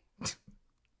 Okay.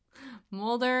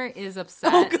 Mulder is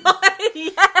upset. Oh, God,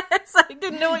 yes! I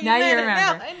didn't know what you Now meant. you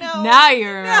remember. Now I know. Now you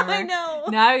remember. Now I know.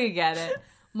 Now you get it.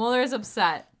 Mulder is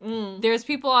upset. There's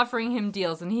people offering him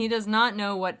deals, and he does not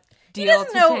know what deal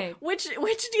to take. Which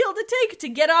deal to take to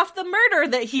get off the murder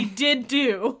that he did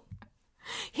do.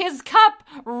 His cup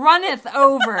runneth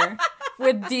over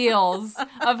with deals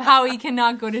of how he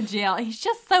cannot go to jail. He's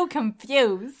just so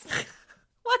confused.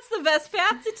 What's the best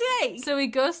path to take? So he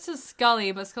goes to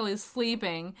Scully, but Scully's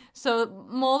sleeping. So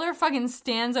Mulder fucking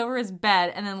stands over his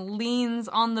bed and then leans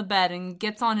on the bed and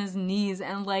gets on his knees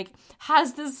and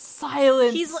has this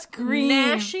silent scream. He's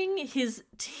gnashing his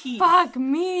teeth. Fuck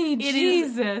me,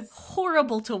 Jesus. Is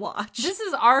horrible to watch. This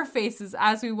is our faces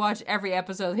as we watch every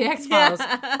episode of The X-Files.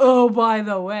 Yeah. Oh, by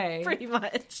the way. Pretty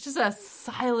much. It's just a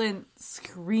silent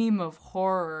scream of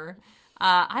horror.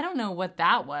 I don't know what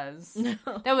that was. No.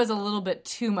 That was a little bit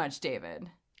too much, David.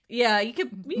 Yeah, you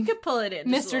could pull it in.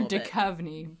 Mr.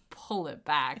 Duchovny, pull it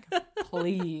back,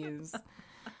 please.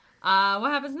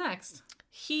 What happens next?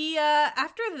 He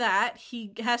after that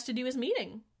he has to do his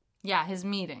meeting. Yeah, his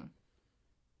meeting.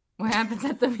 What happens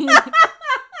at the meeting? What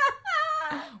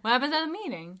happens at the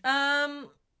meeting?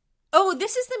 Oh,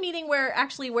 this is the meeting where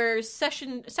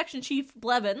Section Chief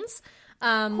Blevins.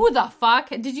 Who the fuck?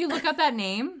 Did you look up that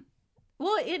name?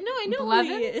 Well, I know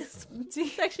Blevins? who he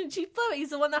is. Section Chief Blevins.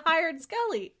 He's the one that hired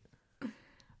Scully.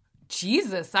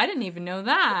 Jesus, I didn't even know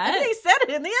that. They said it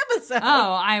in the episode.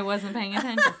 Oh, I wasn't paying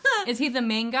attention. Is he the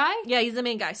main guy? Yeah, he's the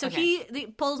main guy. So Okay. he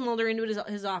pulls Mulder into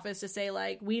his office to say,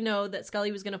 like, we know that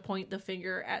Scully was going to point the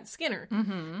finger at Skinner.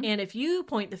 Mm-hmm. And if you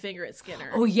point the finger at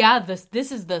Skinner... Oh, yeah,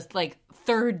 this is the, like,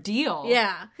 third deal.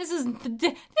 Yeah. This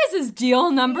is deal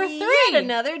number 3. Yet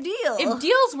another deal. If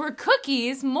deals were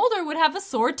cookies, Mulder would have a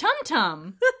sore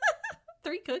tum-tum.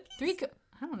 3 cookies?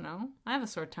 I don't know. I have a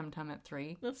sore tum-tum at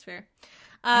 3. That's fair.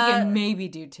 I can maybe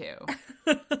do 2.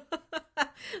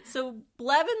 So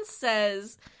Blevins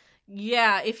says,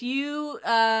 yeah, if you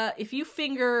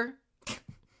finger...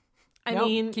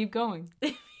 Nope, keep going.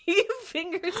 If you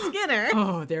finger Skinner...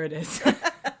 Oh, there it is.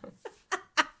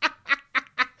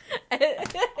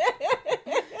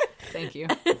 Thank you.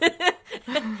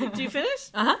 Did you finish?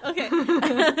 Uh-huh. Okay.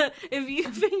 If you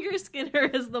finger Skinner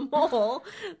as the mole,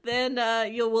 then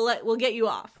we'll get you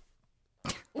off.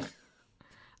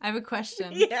 I have a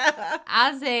question. Yeah.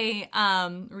 As a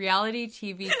reality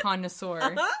TV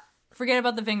connoisseur, forget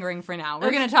about the fingering for now.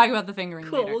 We're going to talk about the fingering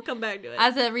Cool. later. We'll come back to it.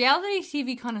 As a reality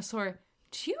TV connoisseur,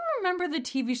 do you remember the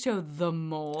TV show The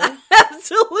Mole?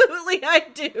 Absolutely, I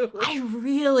do. I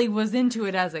really was into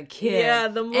it as a kid. Yeah,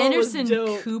 The Mole Anderson was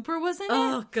dope. Cooper was in it.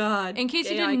 Oh, God. In case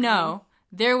you Gay didn't icon. know,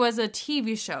 there was a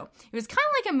TV show. It was kind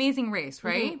of like Amazing Race,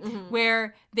 right?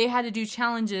 Where they had to do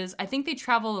challenges. I think they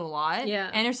traveled a lot. Yeah.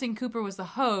 Anderson Cooper was the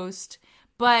host,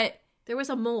 but There was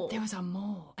a mole. there was a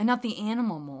mole, and not the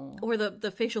animal mole. Or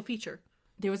the facial feature.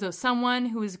 There was someone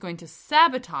who was going to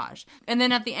sabotage. And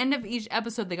then at the end of each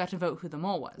episode, they got to vote who the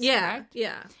mole was. Yeah, correct?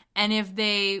 yeah. And if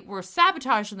they were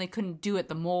sabotaged and they couldn't do it,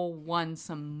 the mole won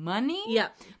some money. Yeah.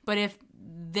 But if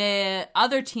the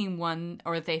other team won,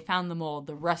 or if they found the mole,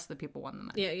 the rest of the people won the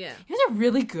money. Yeah, yeah. It was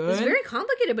really good. It's very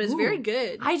complicated, but it's very Ooh.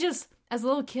 good. As a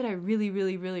little kid, I really,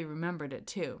 really, really remembered it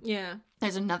too. Yeah.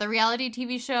 There's another reality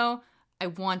TV show. I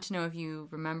want to know if you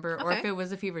remember, or if Okay. it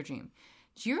was a fever dream.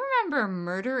 Do you remember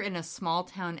Murder in a Small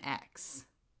Town X?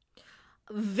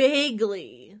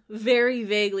 Vaguely. Very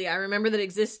vaguely. I remember that it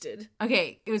existed.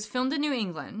 Okay, it was filmed in New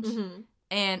England, Mm-hmm.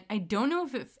 and I don't know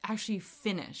if it actually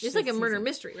finished. It's this like a murder season.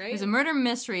 mystery, right? It was a murder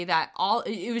mystery that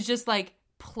it was just like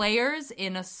players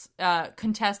in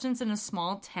contestants in a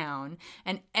small town,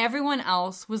 and everyone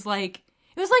else was like,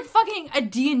 it was like fucking a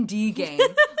D&D game,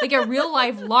 like a real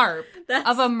life LARP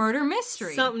of a murder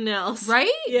mystery. Something else.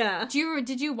 Right? Yeah.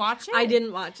 Did you watch it? I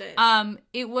didn't watch it.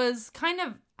 It was kind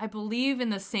of, I believe,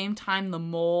 in the same time the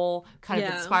mole kind of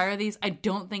Yeah. inspired these. I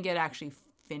don't think it actually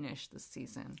finished this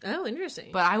season. Oh,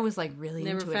 interesting. But I was like really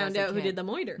Never into it found as a out who kid. did the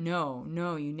moiter. No,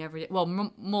 you never did. Well,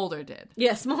 Mulder did.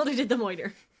 Yes, Mulder did the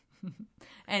moiter.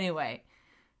 Anyway,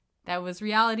 that was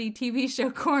reality TV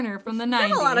show corner from the 90s.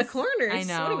 Not a lot of corners. I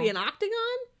know. What are we, an octagon?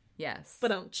 Yes.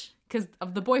 But because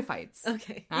of the boy fights.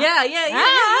 okay. Huh?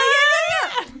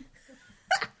 Yeah.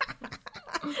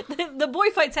 The boy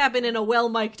fights happen in a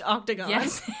well-mic'd octagon.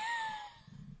 Yes.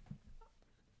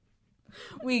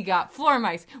 We got floor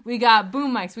mics. We got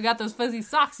boom mics. We got those fuzzy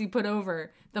socks you put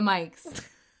over the mics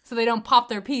so they don't pop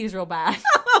their peas real bad.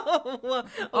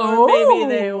 Or maybe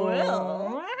they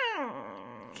will.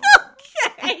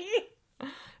 Okay.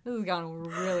 This has gone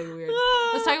really weird.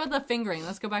 Let's talk about the fingering.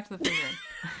 Let's go back to the fingering.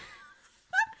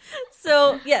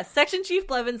 So, yes, Section Chief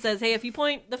Blevins says, hey, if you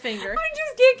point the finger... I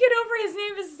just can't get over his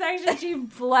name is Section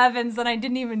Chief Blevins, and I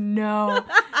didn't even know.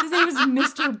 His name is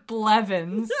Mr.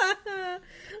 Blevins.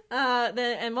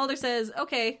 And Mulder says,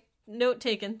 okay, note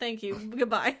taken, thank you,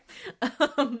 goodbye. But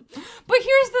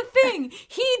here's the thing.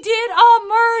 He did a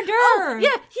murder.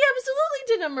 Yeah, he absolutely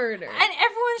did a murder. And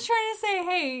everyone's trying to say,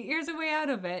 hey, here's a way out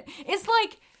of it. It's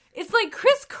like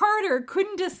Chris Carter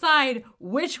couldn't decide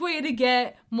which way to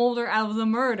get Mulder out of the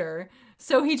murder,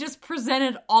 so he just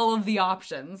presented all of the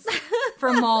options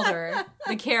for Mulder,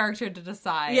 the character, to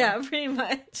decide. Yeah, pretty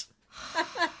much.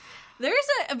 There's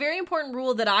a very important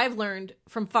rule that I've learned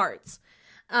from farts.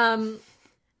 And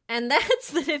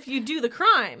that's that if you do the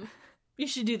crime, you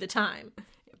should do the time.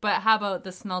 But how about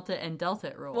the smelt it and dealt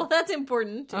it rule? Well, that's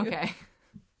important, too. Okay.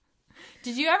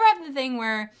 Did you ever have the thing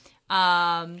where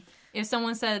if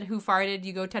someone said who farted,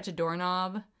 you go touch a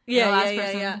doorknob? Yeah. Can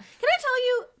I tell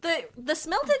you, the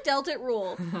smelt it, dealt it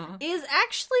rule is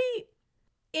actually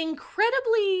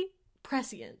incredibly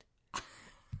prescient.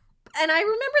 And I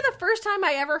remember the first time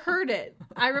I ever heard it.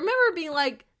 I remember being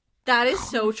like, that is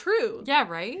so true. Yeah,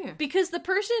 right? Because the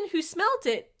person who smelt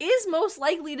it is most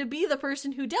likely to be the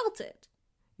person who dealt it.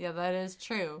 Yeah, that is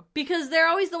true. Because they're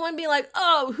always the one being like,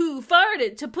 oh, who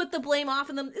farted? To put the blame off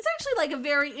on them. It's actually like a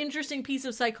very interesting piece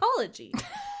of psychology.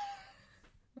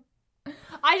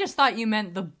 I just thought you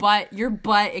meant the butt, your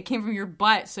butt. It came from your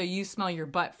butt, so you smell your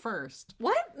butt first.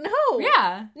 What? No.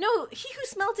 Yeah. No, he who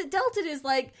smelt it dealt it is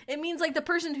like, it means like the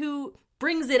person who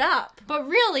brings it up. But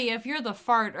really, if you're the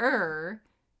farter,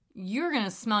 you're going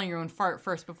to smell your own fart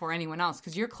first before anyone else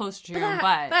because you're closer to your own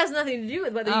butt. That has nothing to do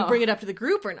with whether you bring it up to the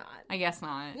group or not. I guess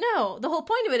not. No, the whole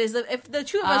point of it is that if the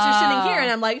two of us are sitting here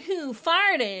and I'm like, who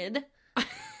farted?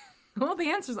 Well, the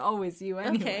answer's always you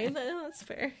anyway. Okay, that's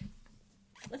fair.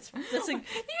 That's like, you know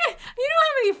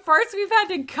how many farts we've had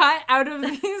to cut out of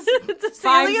these? it's a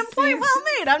salient point well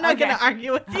made. I'm not going to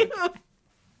argue with you.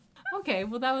 Okay,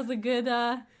 well that was a good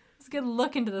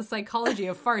look into the psychology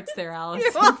of farts there, Alice.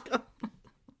 You're welcome.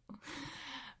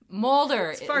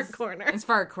 Mulder It's fart corner. It's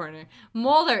fart corner.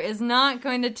 Mulder is not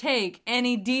going to take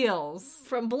any deals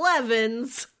From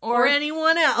Blevins or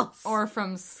anyone else. or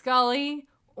from Scully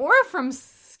or from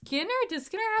Skinner. Does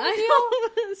Skinner have a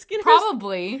deal? Skinner's,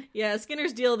 Probably. Yeah,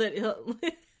 Skinner's deal that he'll...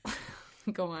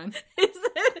 Go on. is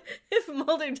that if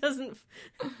Mulder doesn't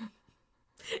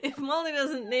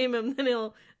name him, then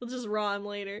he'll just raw him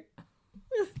later.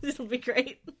 It'll be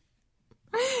great.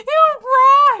 He'll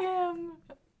raw him.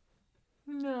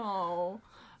 No.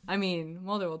 I mean,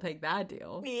 Mulder will take that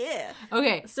deal. Yeah.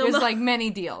 Okay, so there's like many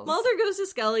deals. Mulder goes to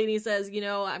Scully and he says, here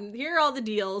are all the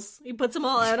deals. He puts them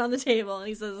all out on the table and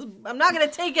he says, I'm not going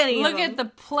to take any of them. Look at the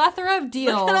plethora of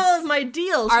deals. Look at all of my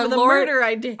deals for the murder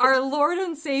I did. Our Lord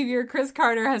and Savior, Chris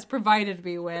Carter, has provided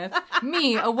me with.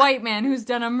 Me, a white man who's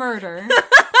done a murder.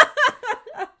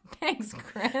 Thanks,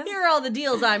 Chris. Here are all the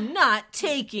deals I'm not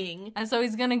taking. And so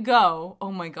he's gonna go.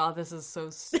 Oh my god, this is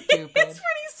so stupid. It's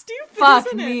pretty stupid, Fuck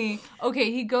isn't me. it?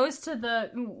 Okay, he goes to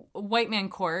the white man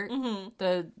court,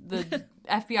 the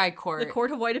FBI court. The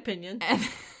court of white opinion. And,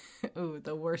 ooh,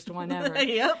 the worst one ever.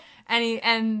 Yep.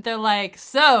 And they're like,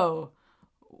 so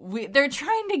they're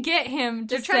trying to get him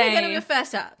to get him to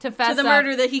fess up to the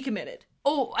murder that he committed.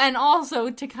 Oh, and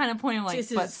also to kind of point him like,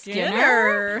 but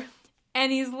Skinner?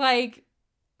 And he's like,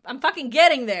 I'm fucking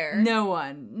getting there. No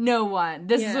one.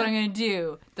 This is what I'm going to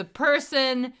do. The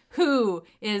person who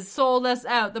is sold us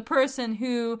out, the person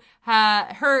who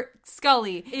hurt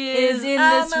Scully is in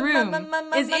this room.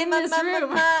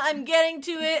 I'm getting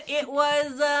to it. It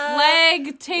was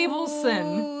Flag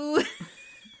Tableson.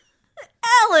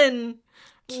 Alan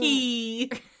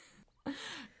Key.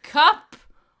 Cup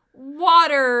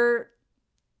Water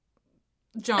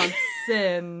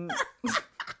Johnson.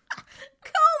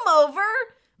 Comb over.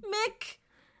 Mick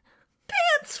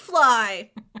Pants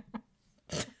Fly.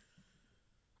 He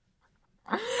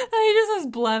just says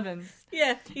Blevins.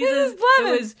 Yeah, he says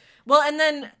Blevins. And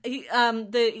then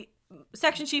the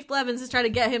Section Chief Blevins is trying to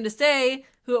get him to say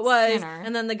who it was, Skinner.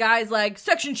 And then the guy's like,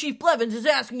 Section Chief Blevins is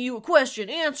asking you a question,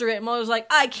 answer it. And Mulder's like,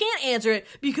 I can't answer it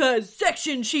because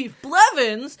Section Chief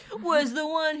Blevins was the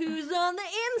one who's on the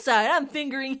inside. I'm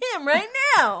fingering him right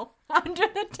now. Under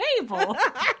the table.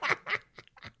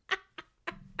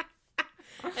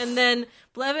 And then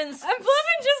Blevins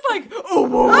just like, oh,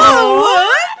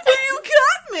 what? You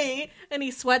cut me! And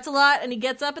he sweats a lot, and he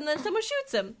gets up, and then someone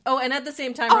shoots him. Oh, and at the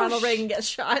same time, Ronald Reagan gets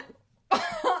shot.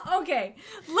 Okay,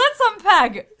 let's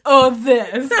unpack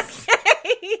this.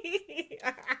 Okay.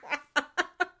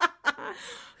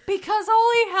 Because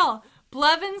holy hell,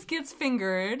 Blevins gets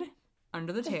fingered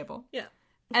under the table. Yeah.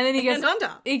 And then he gets and on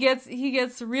top. He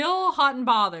gets real hot and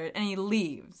bothered, and he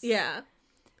leaves. Yeah.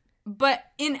 But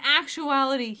in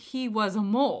actuality, he was a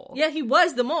mole. Yeah, he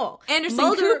was the mole. Anderson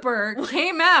Mulder... Cooper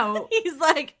came out. He's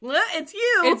like, well, it's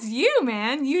you. It's you,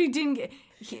 man. You didn't get...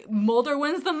 Mulder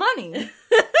wins the money.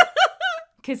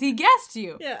 Because he guessed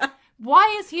you. Yeah.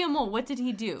 Why is he a mole? What did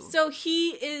he do? So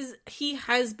he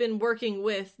has been working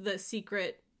with the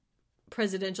secret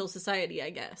presidential society,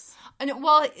 I guess. And,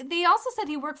 well, they also said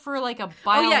he worked for like a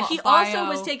bio... Oh, yeah, he also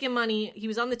was taking money. He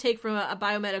was on the take from a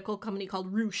biomedical company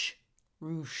called Roosh.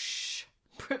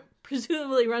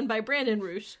 Presumably run by Brandon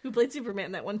Roosh, who played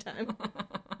Superman that one time.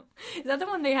 Is that the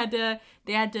one they had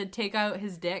to take out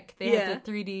his dick? They had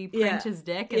to 3D print his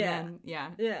dick and then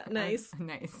Yeah, nice.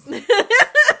 Nice.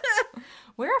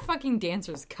 Wear a fucking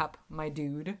dancer's cup, my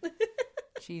dude.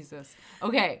 Jesus.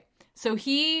 Okay. So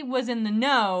he was in the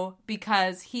know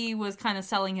because he was kind of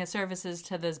selling his services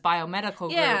to this biomedical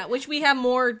group. Yeah, which we have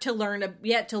more to learn,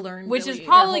 yet to learn. Which really, is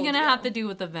probably going to have to do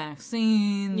with the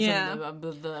vaccines and the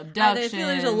abductions. I feel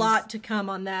there's a lot to come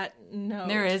on that note.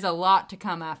 There is a lot to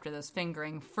come after this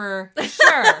fingering, for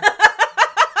sure.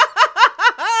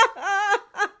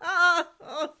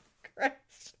 Oh,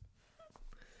 Christ.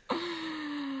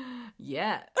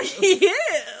 Yeah.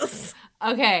 Yes.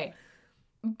 Okay.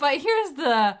 But here's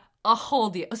a whole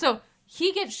deal. So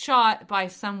he gets shot by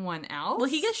someone else. Well,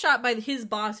 he gets shot by his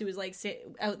boss who was like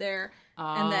out there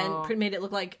and Oh. then made it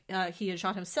look like he had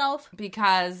shot himself.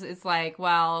 Because it's like,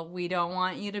 well, we don't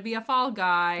want you to be a fall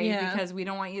guy because we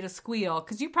don't want you to squeal.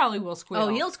 Because you probably will squeal. Oh,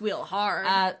 he'll squeal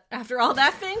hard after all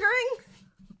that fingering.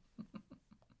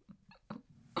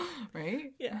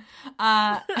 Right? Yeah.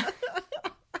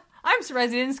 I'm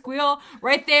surprised he didn't squeal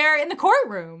right there in the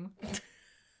courtroom.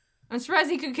 I'm surprised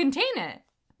he could contain it.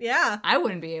 Yeah. I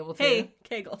wouldn't be able to. Hey,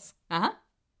 Kegels. Uh-huh.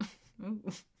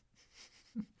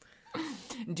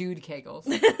 Dude Kegels.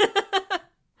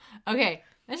 Okay,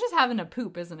 that's just having a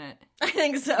poop, isn't it? I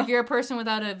think so. If you're a person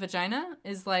without a vagina,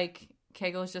 is like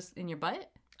Kegels just in your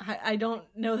butt? I don't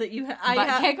know that you... Butt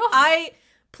Kegels? I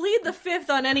plead the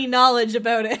fifth on any knowledge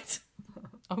about it.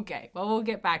 Okay, well, we'll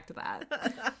get back to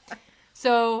that.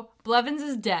 So, Blevins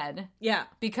is dead. Yeah.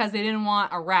 Because they didn't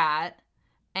want a rat.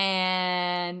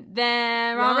 And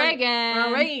then Ron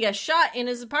Reagan gets shot in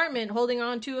his apartment holding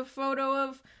on to a photo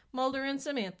of Mulder and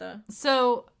Samantha.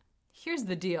 So, here's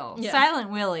the deal. Yeah. Silent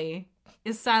Willy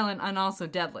is silent and also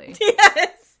deadly.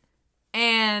 Yes!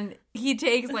 And he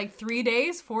takes like 3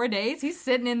 days, 4 days. He's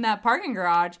sitting in that parking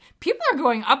garage. People are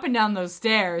going up and down those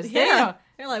stairs. Yeah.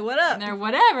 They're like, what up? And they're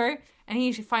whatever. And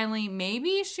he finally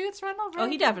maybe shoots Reynolds. Oh,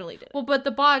 he definitely did. Well, but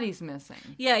the body's missing.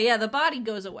 Yeah, the body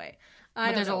goes away.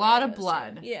 But there's a lot of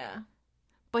blood. Yeah.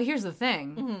 But here's the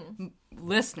thing.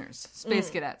 Listeners, Space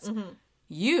Cadets,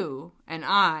 you and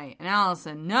I and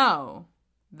Alison know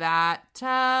that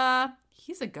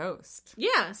he's a ghost.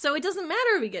 Yeah, so it doesn't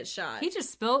matter if he gets shot. He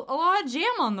just spilled a lot of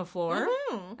jam on the floor.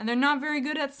 And they're not very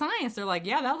good at science. They're like,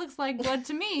 yeah, that looks like blood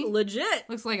to me. Legit.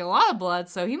 Looks like a lot of blood,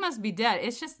 so he must be dead.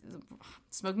 It's just,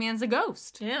 Smoke Man's a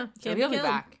ghost. Yeah. So he'll be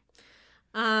back.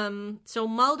 So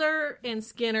Mulder and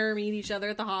Skinner meet each other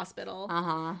at the hospital.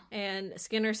 Uh-huh. And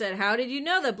Skinner said, how did you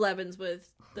know that Blevins was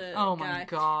the Oh guy? my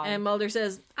God. And Mulder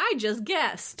says, I just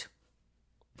guessed.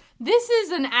 This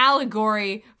is an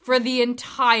allegory for the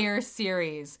entire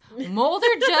series. Mulder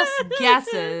just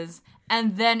guesses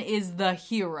and then is the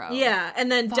hero. Yeah,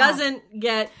 and then doesn't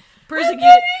get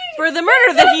persecuted for the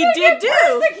murder that he did do.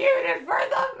 Persecuted for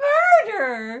the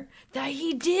murder that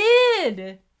he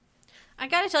did. I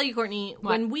gotta tell you, Courtney,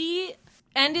 when we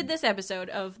ended this episode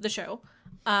of the show,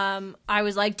 I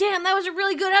was like, damn, that was a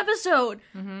really good episode.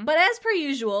 But as per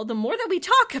usual, the more that we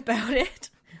talk about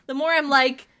it, the more I'm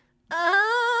like,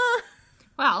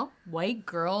 Well, white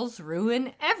girls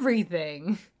ruin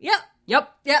everything. Yep.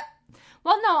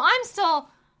 Well, no, I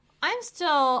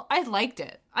liked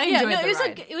it. I enjoyed the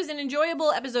ride. It was an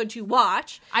enjoyable episode to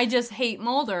watch. I just hate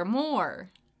Mulder more.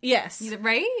 Yes.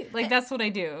 Right? Like, that's what I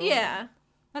do. Yeah.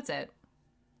 That's it.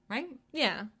 Right?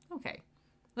 Yeah. Okay.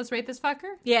 Let's rate this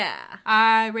fucker. Yeah.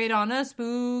 I rate on a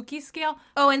spooky scale.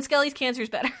 Oh, and Skelly's cancer's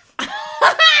better.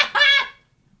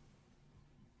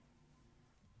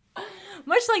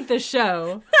 Much like the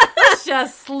show. Let's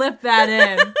just slip that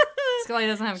in. Scully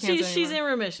doesn't have cancer She's anymore.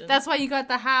 in remission. That's why you got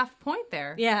the half point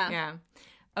there. Yeah. Yeah.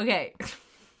 Okay.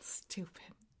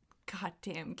 Stupid.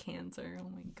 Goddamn cancer. Oh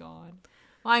my God.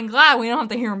 Well, I'm glad we don't have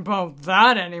to hear about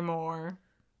that anymore.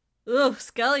 Ooh,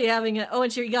 Scully having it. Oh,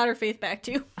 and she got her faith back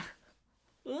too.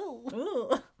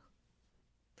 Ooh.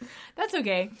 That's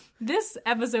okay. This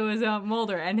episode was about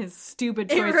Mulder and his stupid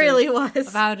choices. It really was.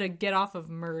 Of how to get off of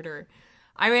murder.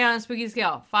 I rate on a spooky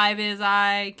scale. 5 is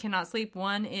I cannot sleep.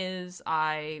 1 is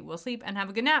I will sleep and have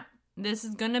a good nap. This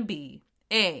is gonna be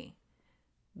a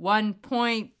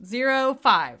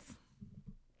 1.05.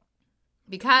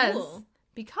 Because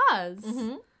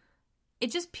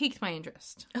it just piqued my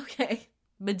interest. Okay.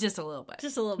 But just a little bit.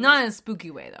 Just a little bit. Not in a spooky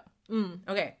way, though.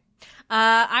 Okay.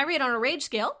 I rate on a rage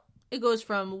scale. It goes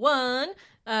from 1,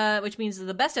 which means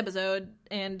the best episode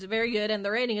and very good, and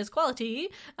the rating is quality,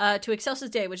 to Excelsis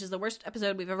Day, which is the worst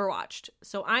episode we've ever watched.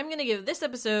 So I'm going to give this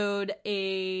episode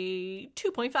a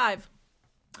 2.5.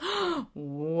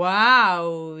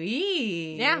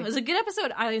 Wowee. Yeah, it was a good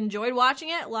episode. I enjoyed watching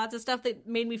it. Lots of stuff that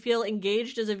made me feel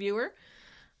engaged as a viewer.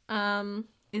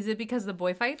 Is it because of the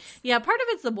boy fights? Yeah, part of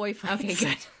it's the boy fights. Okay,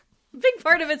 good. Big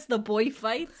part of it's the boy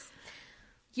fights.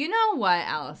 You know what,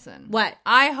 Allison? What?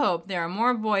 I hope there are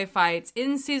more boy fights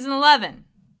in season 11.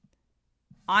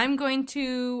 I'm going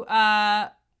to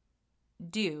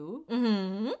do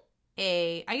I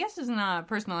guess it's not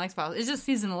personal X-Files. It's just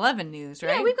season 11 news,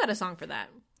 right? Yeah, we've got a song for that.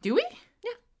 Do we?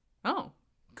 Yeah. Oh,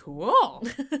 cool.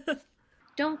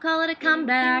 Don't call it a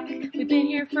comeback. We've been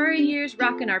here for years,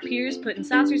 rocking our peers, putting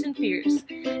saucers in fears.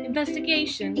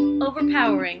 Investigation,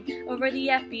 overpowering. Over the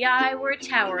FBI, we're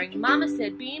towering. Mama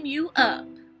said beam you up.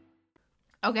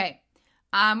 Okay.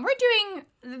 There's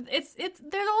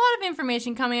a lot of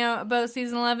information coming out about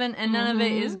season 11, and none of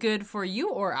it is good for you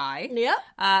or I.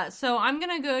 Yep. So I'm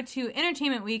going to go to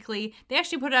Entertainment Weekly. They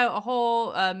actually put out a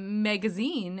whole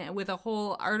magazine with a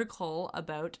whole article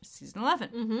about season 11.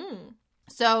 Mm-hmm.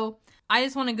 So I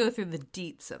just want to go through the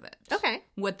deets of it. Okay.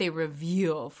 What they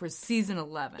reveal for season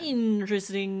 11.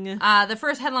 Interesting. The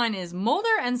first headline is Mulder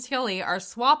and Scully are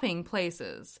swapping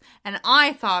places. And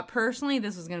I thought, personally,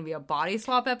 this was going to be a body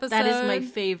swap episode. That is my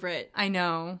favorite I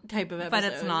know. type of episode. But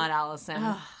it's not,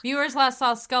 Allison. Viewers last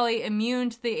saw Scully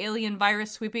immune to the alien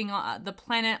virus sweeping the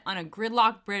planet on a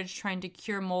gridlock bridge trying to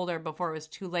cure Mulder before it was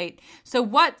too late. So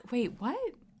what? Wait, what?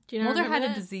 Do you Mulder had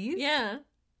that? a disease? Yeah.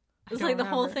 It was I like don't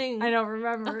the whole remember. thing. I don't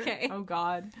remember. Okay. Oh,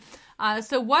 God.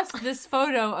 So what's this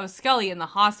photo of Scully in the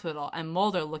hospital and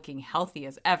Mulder looking healthy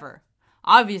as ever?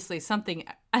 Obviously, something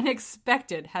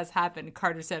unexpected has happened,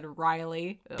 Carter said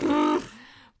wryly.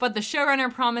 But the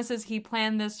showrunner promises he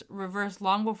planned this reverse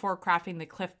long before crafting the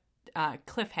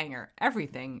cliffhanger.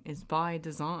 Everything is by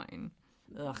design.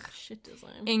 Ugh. Shit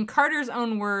design. In Carter's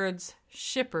own words,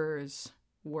 shippers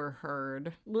were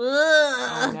heard. Ugh.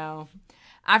 Oh, no.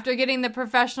 After getting the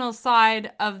professional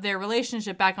side of their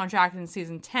relationship back on track in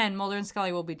season 10, Mulder and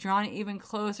Scully will be drawn even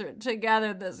closer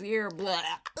together this year.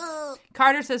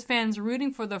 Carter says fans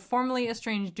rooting for the formerly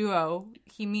estranged duo,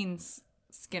 he means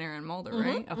Skinner and Mulder,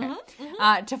 right? Okay.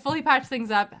 To fully patch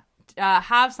things up,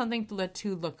 have something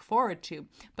to look forward to.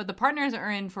 But the partners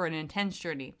are in for an intense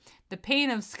journey. The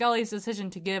pain of Scully's decision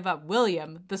to give up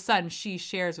William, the son she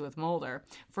shares with Mulder,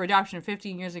 for adoption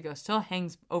 15 years ago still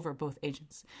hangs over both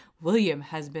agents. William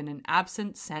has been an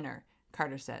absent center,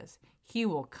 Carter says. He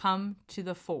will come to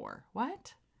the fore.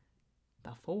 What?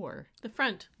 The fore? The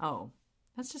front. Oh,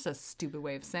 that's just a stupid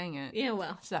way of saying it. Yeah,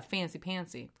 well. It's that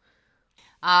fancy-pantsy.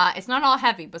 It's not all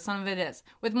heavy, but some of it is.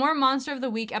 With more Monster of the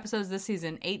Week episodes this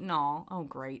season, 8 in all. Oh,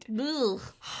 great. Ugh.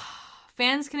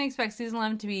 Fans can expect season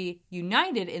 11 to be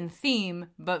united in theme,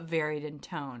 but varied in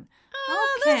tone.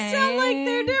 Oh, those sound like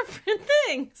they're different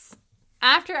things.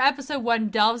 After episode 1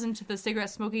 delves into the cigarette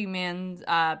smoking man's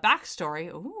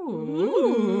backstory.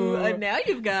 Ooh. Now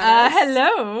you've got us.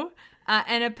 Hello.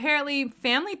 And apparently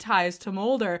family ties to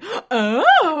Mulder.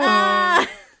 Oh.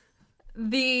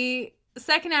 The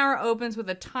second hour opens with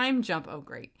a time jump, oh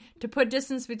great, to put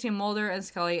distance between Mulder and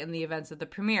Scully and the events of the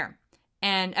premiere.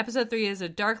 And episode 3 is a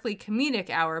darkly comedic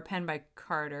hour penned by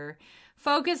Carter,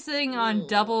 focusing on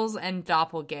doubles and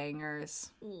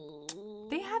doppelgangers.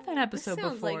 They had that episode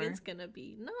Sounds before. like it's gonna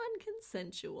be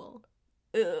non-consensual.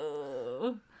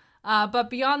 But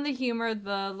beyond the humor,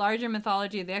 the larger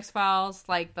mythology of the X-Files,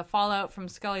 like the fallout from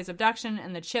Scully's abduction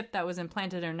and the chip that was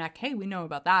implanted in her neck, hey, we know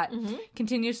about that,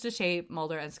 continues to shape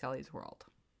Mulder and Scully's world.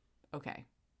 Okay.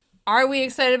 Are we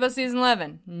excited about season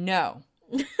 11? No.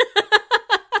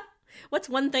 What's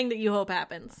one thing that you hope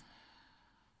happens?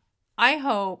 I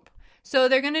hope. So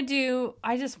they're going to do,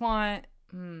 I just want,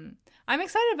 I'm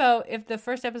excited about if the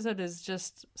first episode is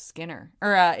just Skinner.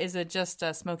 Or is it just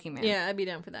Smoking Man? Yeah, I'd be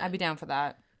down for that. I'd be down for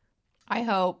that. I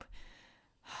hope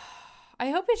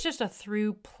it's just a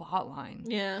through plot line.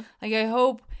 Yeah. Like, I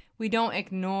hope we don't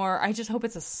ignore, I just hope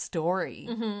it's a story,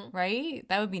 right?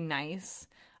 That would be nice.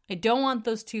 I don't want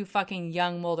those two fucking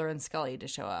young Mulder and Scully to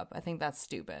show up. I think that's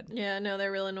stupid. Yeah, no,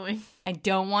 they're real annoying. I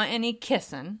don't want any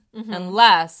kissing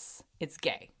unless it's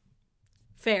gay.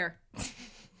 Fair.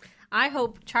 I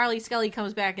hope Charlie Scully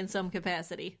comes back in some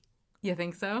capacity. You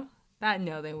think so?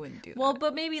 No, they wouldn't do that. Well,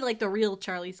 but maybe like the real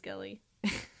Charlie Scully.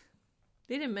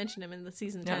 They didn't mention him in the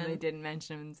season 10. No, they didn't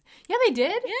mention him. Yeah, they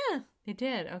did? Yeah. They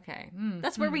did. Okay.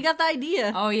 That's where we got the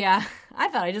idea. Oh, yeah. I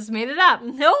thought I just made it up.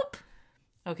 Nope.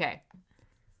 Okay.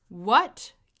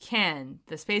 What can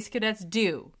the Space Cadets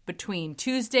do between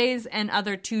Tuesdays and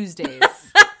other Tuesdays?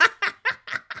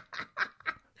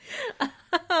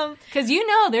 Because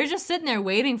they're just sitting there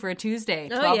waiting for a Tuesday.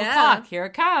 12 o'clock. Here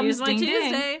it comes. Here's my ding,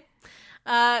 Tuesday. Ding.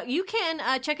 You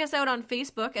can check us out on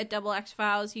Facebook at Double X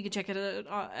Files. You can check it out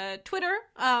on Twitter,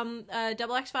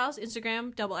 Double X Files,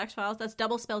 Instagram, Double X Files. That's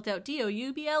double spelled out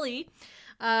DOUBLE.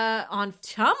 On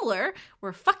Tumblr,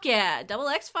 we're fuck yeah, Double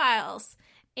X Files.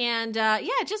 And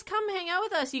just come hang out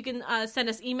with us. You can send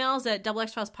us emails at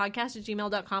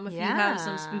doublexfilespodcast@gmail.com if you have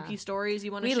some spooky stories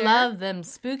you want to share. We love them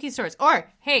spooky stories. Or,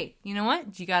 hey, you know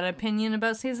what? You got an opinion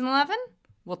about season 11?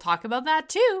 We'll talk about that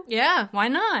too. Yeah. Why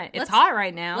not? It's hot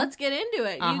right now. Let's get into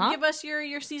it. You give us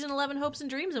your season 11 hopes and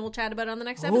dreams and we'll chat about it on the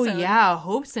next episode. Oh, yeah.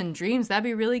 Hopes and dreams. That'd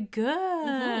be really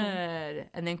good.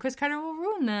 And then Chris Carter will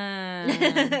ruin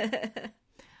them.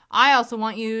 I also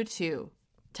want you to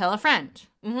tell a friend.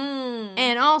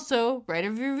 And also write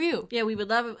a review. Yeah, we would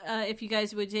love if you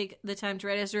guys would take the time to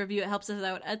write us a review. It helps us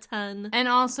out a ton. And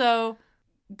also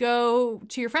go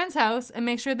to your friend's house and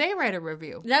make sure they write a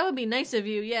review. That would be nice of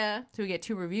you, yeah. So we get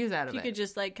 2 reviews out of You it. could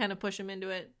just, like, kind of push them into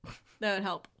it. That would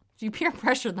help. You peer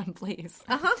pressure them, please.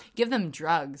 Uh-huh. Give them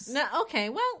drugs. No, okay,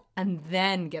 well. And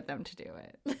then get them to do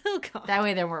it. Oh, God. That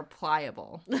way they're more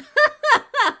pliable.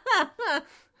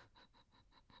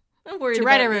 I'm worried To about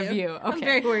write a you. review. Okay. I'm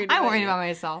very worried about I'm worried you. about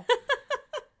myself.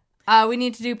 We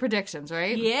need to do predictions,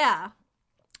 right? Yeah.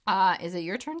 Is it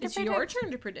your turn to It's predict? your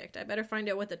turn to predict. I better find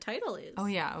out what the title is. Oh,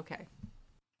 yeah, okay.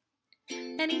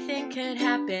 Anything could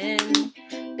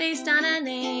happen based on a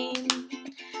name.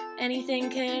 Anything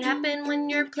could happen when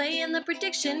you're playing the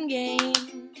prediction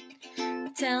game.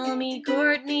 Tell me,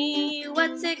 Courtney,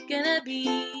 what's it gonna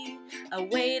be? A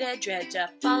way to dredge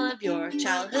up all of your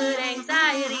childhood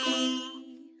anxiety.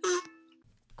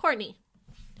 Courtney.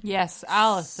 Yes,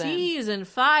 Alison. Season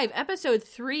 5, Episode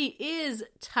 3 is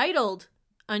titled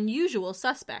Unusual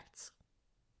Suspects.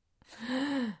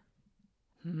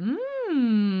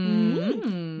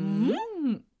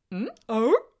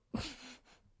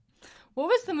 What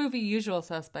was the movie Usual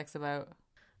Suspects about?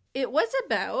 It was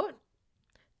about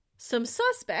some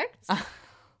suspects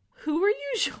who were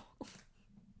usual.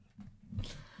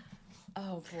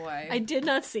 Oh, boy. I did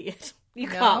not see it. You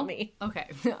No? caught me. Okay.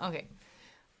 Okay.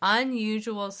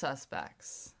 Unusual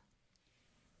Suspects.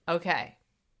 Okay.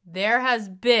 There has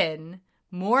been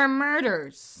more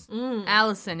murders,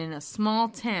 Alison, in a small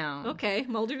town. Okay,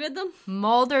 Mulder did them?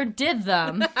 Mulder did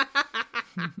them.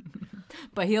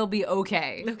 But he'll be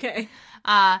okay. Okay.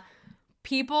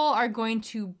 People are going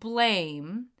to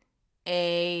blame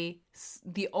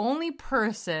the only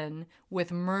person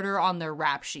with murder on their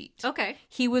rap sheet. Okay.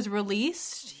 He was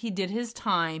released. He did his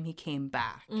time. He came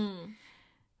back.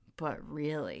 But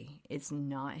really, it's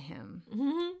not him.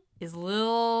 Mm-hmm. It's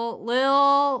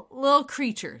little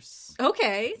creatures.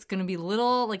 Okay. It's gonna be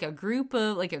like a group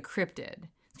of, like a cryptid.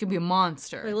 It's gonna be a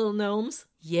monster. Like little gnomes.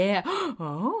 Yeah.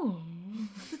 Oh.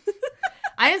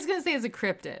 I was gonna say it's a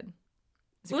cryptid.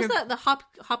 What was that? The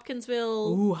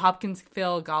Hopkinsville? Ooh,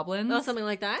 Hopkinsville goblins. Oh, something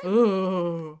like that?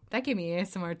 Ooh, that gave me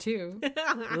ASMR too.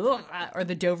 Ugh. Or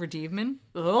the Dover Demon.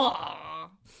 Ugh.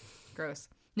 Gross.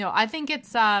 No, I think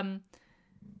it's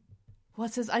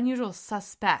what's his unusual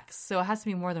suspects? So it has to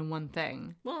be more than one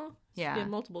thing. Well, Yeah.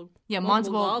 multiple. Yeah, goblins.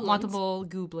 multiple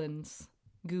goblins.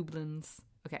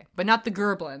 Okay, but not the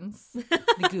gerblins.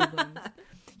 The goblins.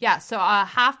 Yeah, so a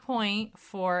half point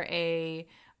for a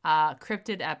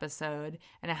cryptid episode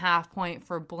and a half point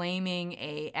for blaming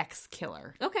a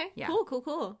ex-killer. Okay. Yeah.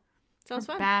 Cool. Sounds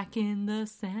fun. Back in the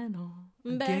saddle.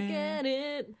 Back again. at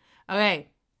it. Okay,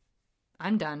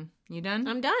 I'm done. You done?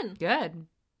 I'm done. Good.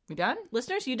 We done?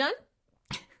 Listeners, you done?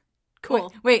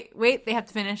 Cool. Wait. They have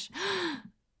to finish.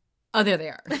 Oh, there they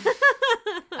are.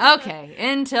 Okay,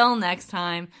 until next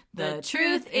time, the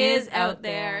truth is out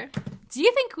there. Do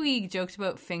you think we joked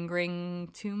about fingering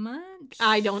too much?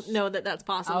 I don't know that that's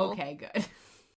possible. Okay, good.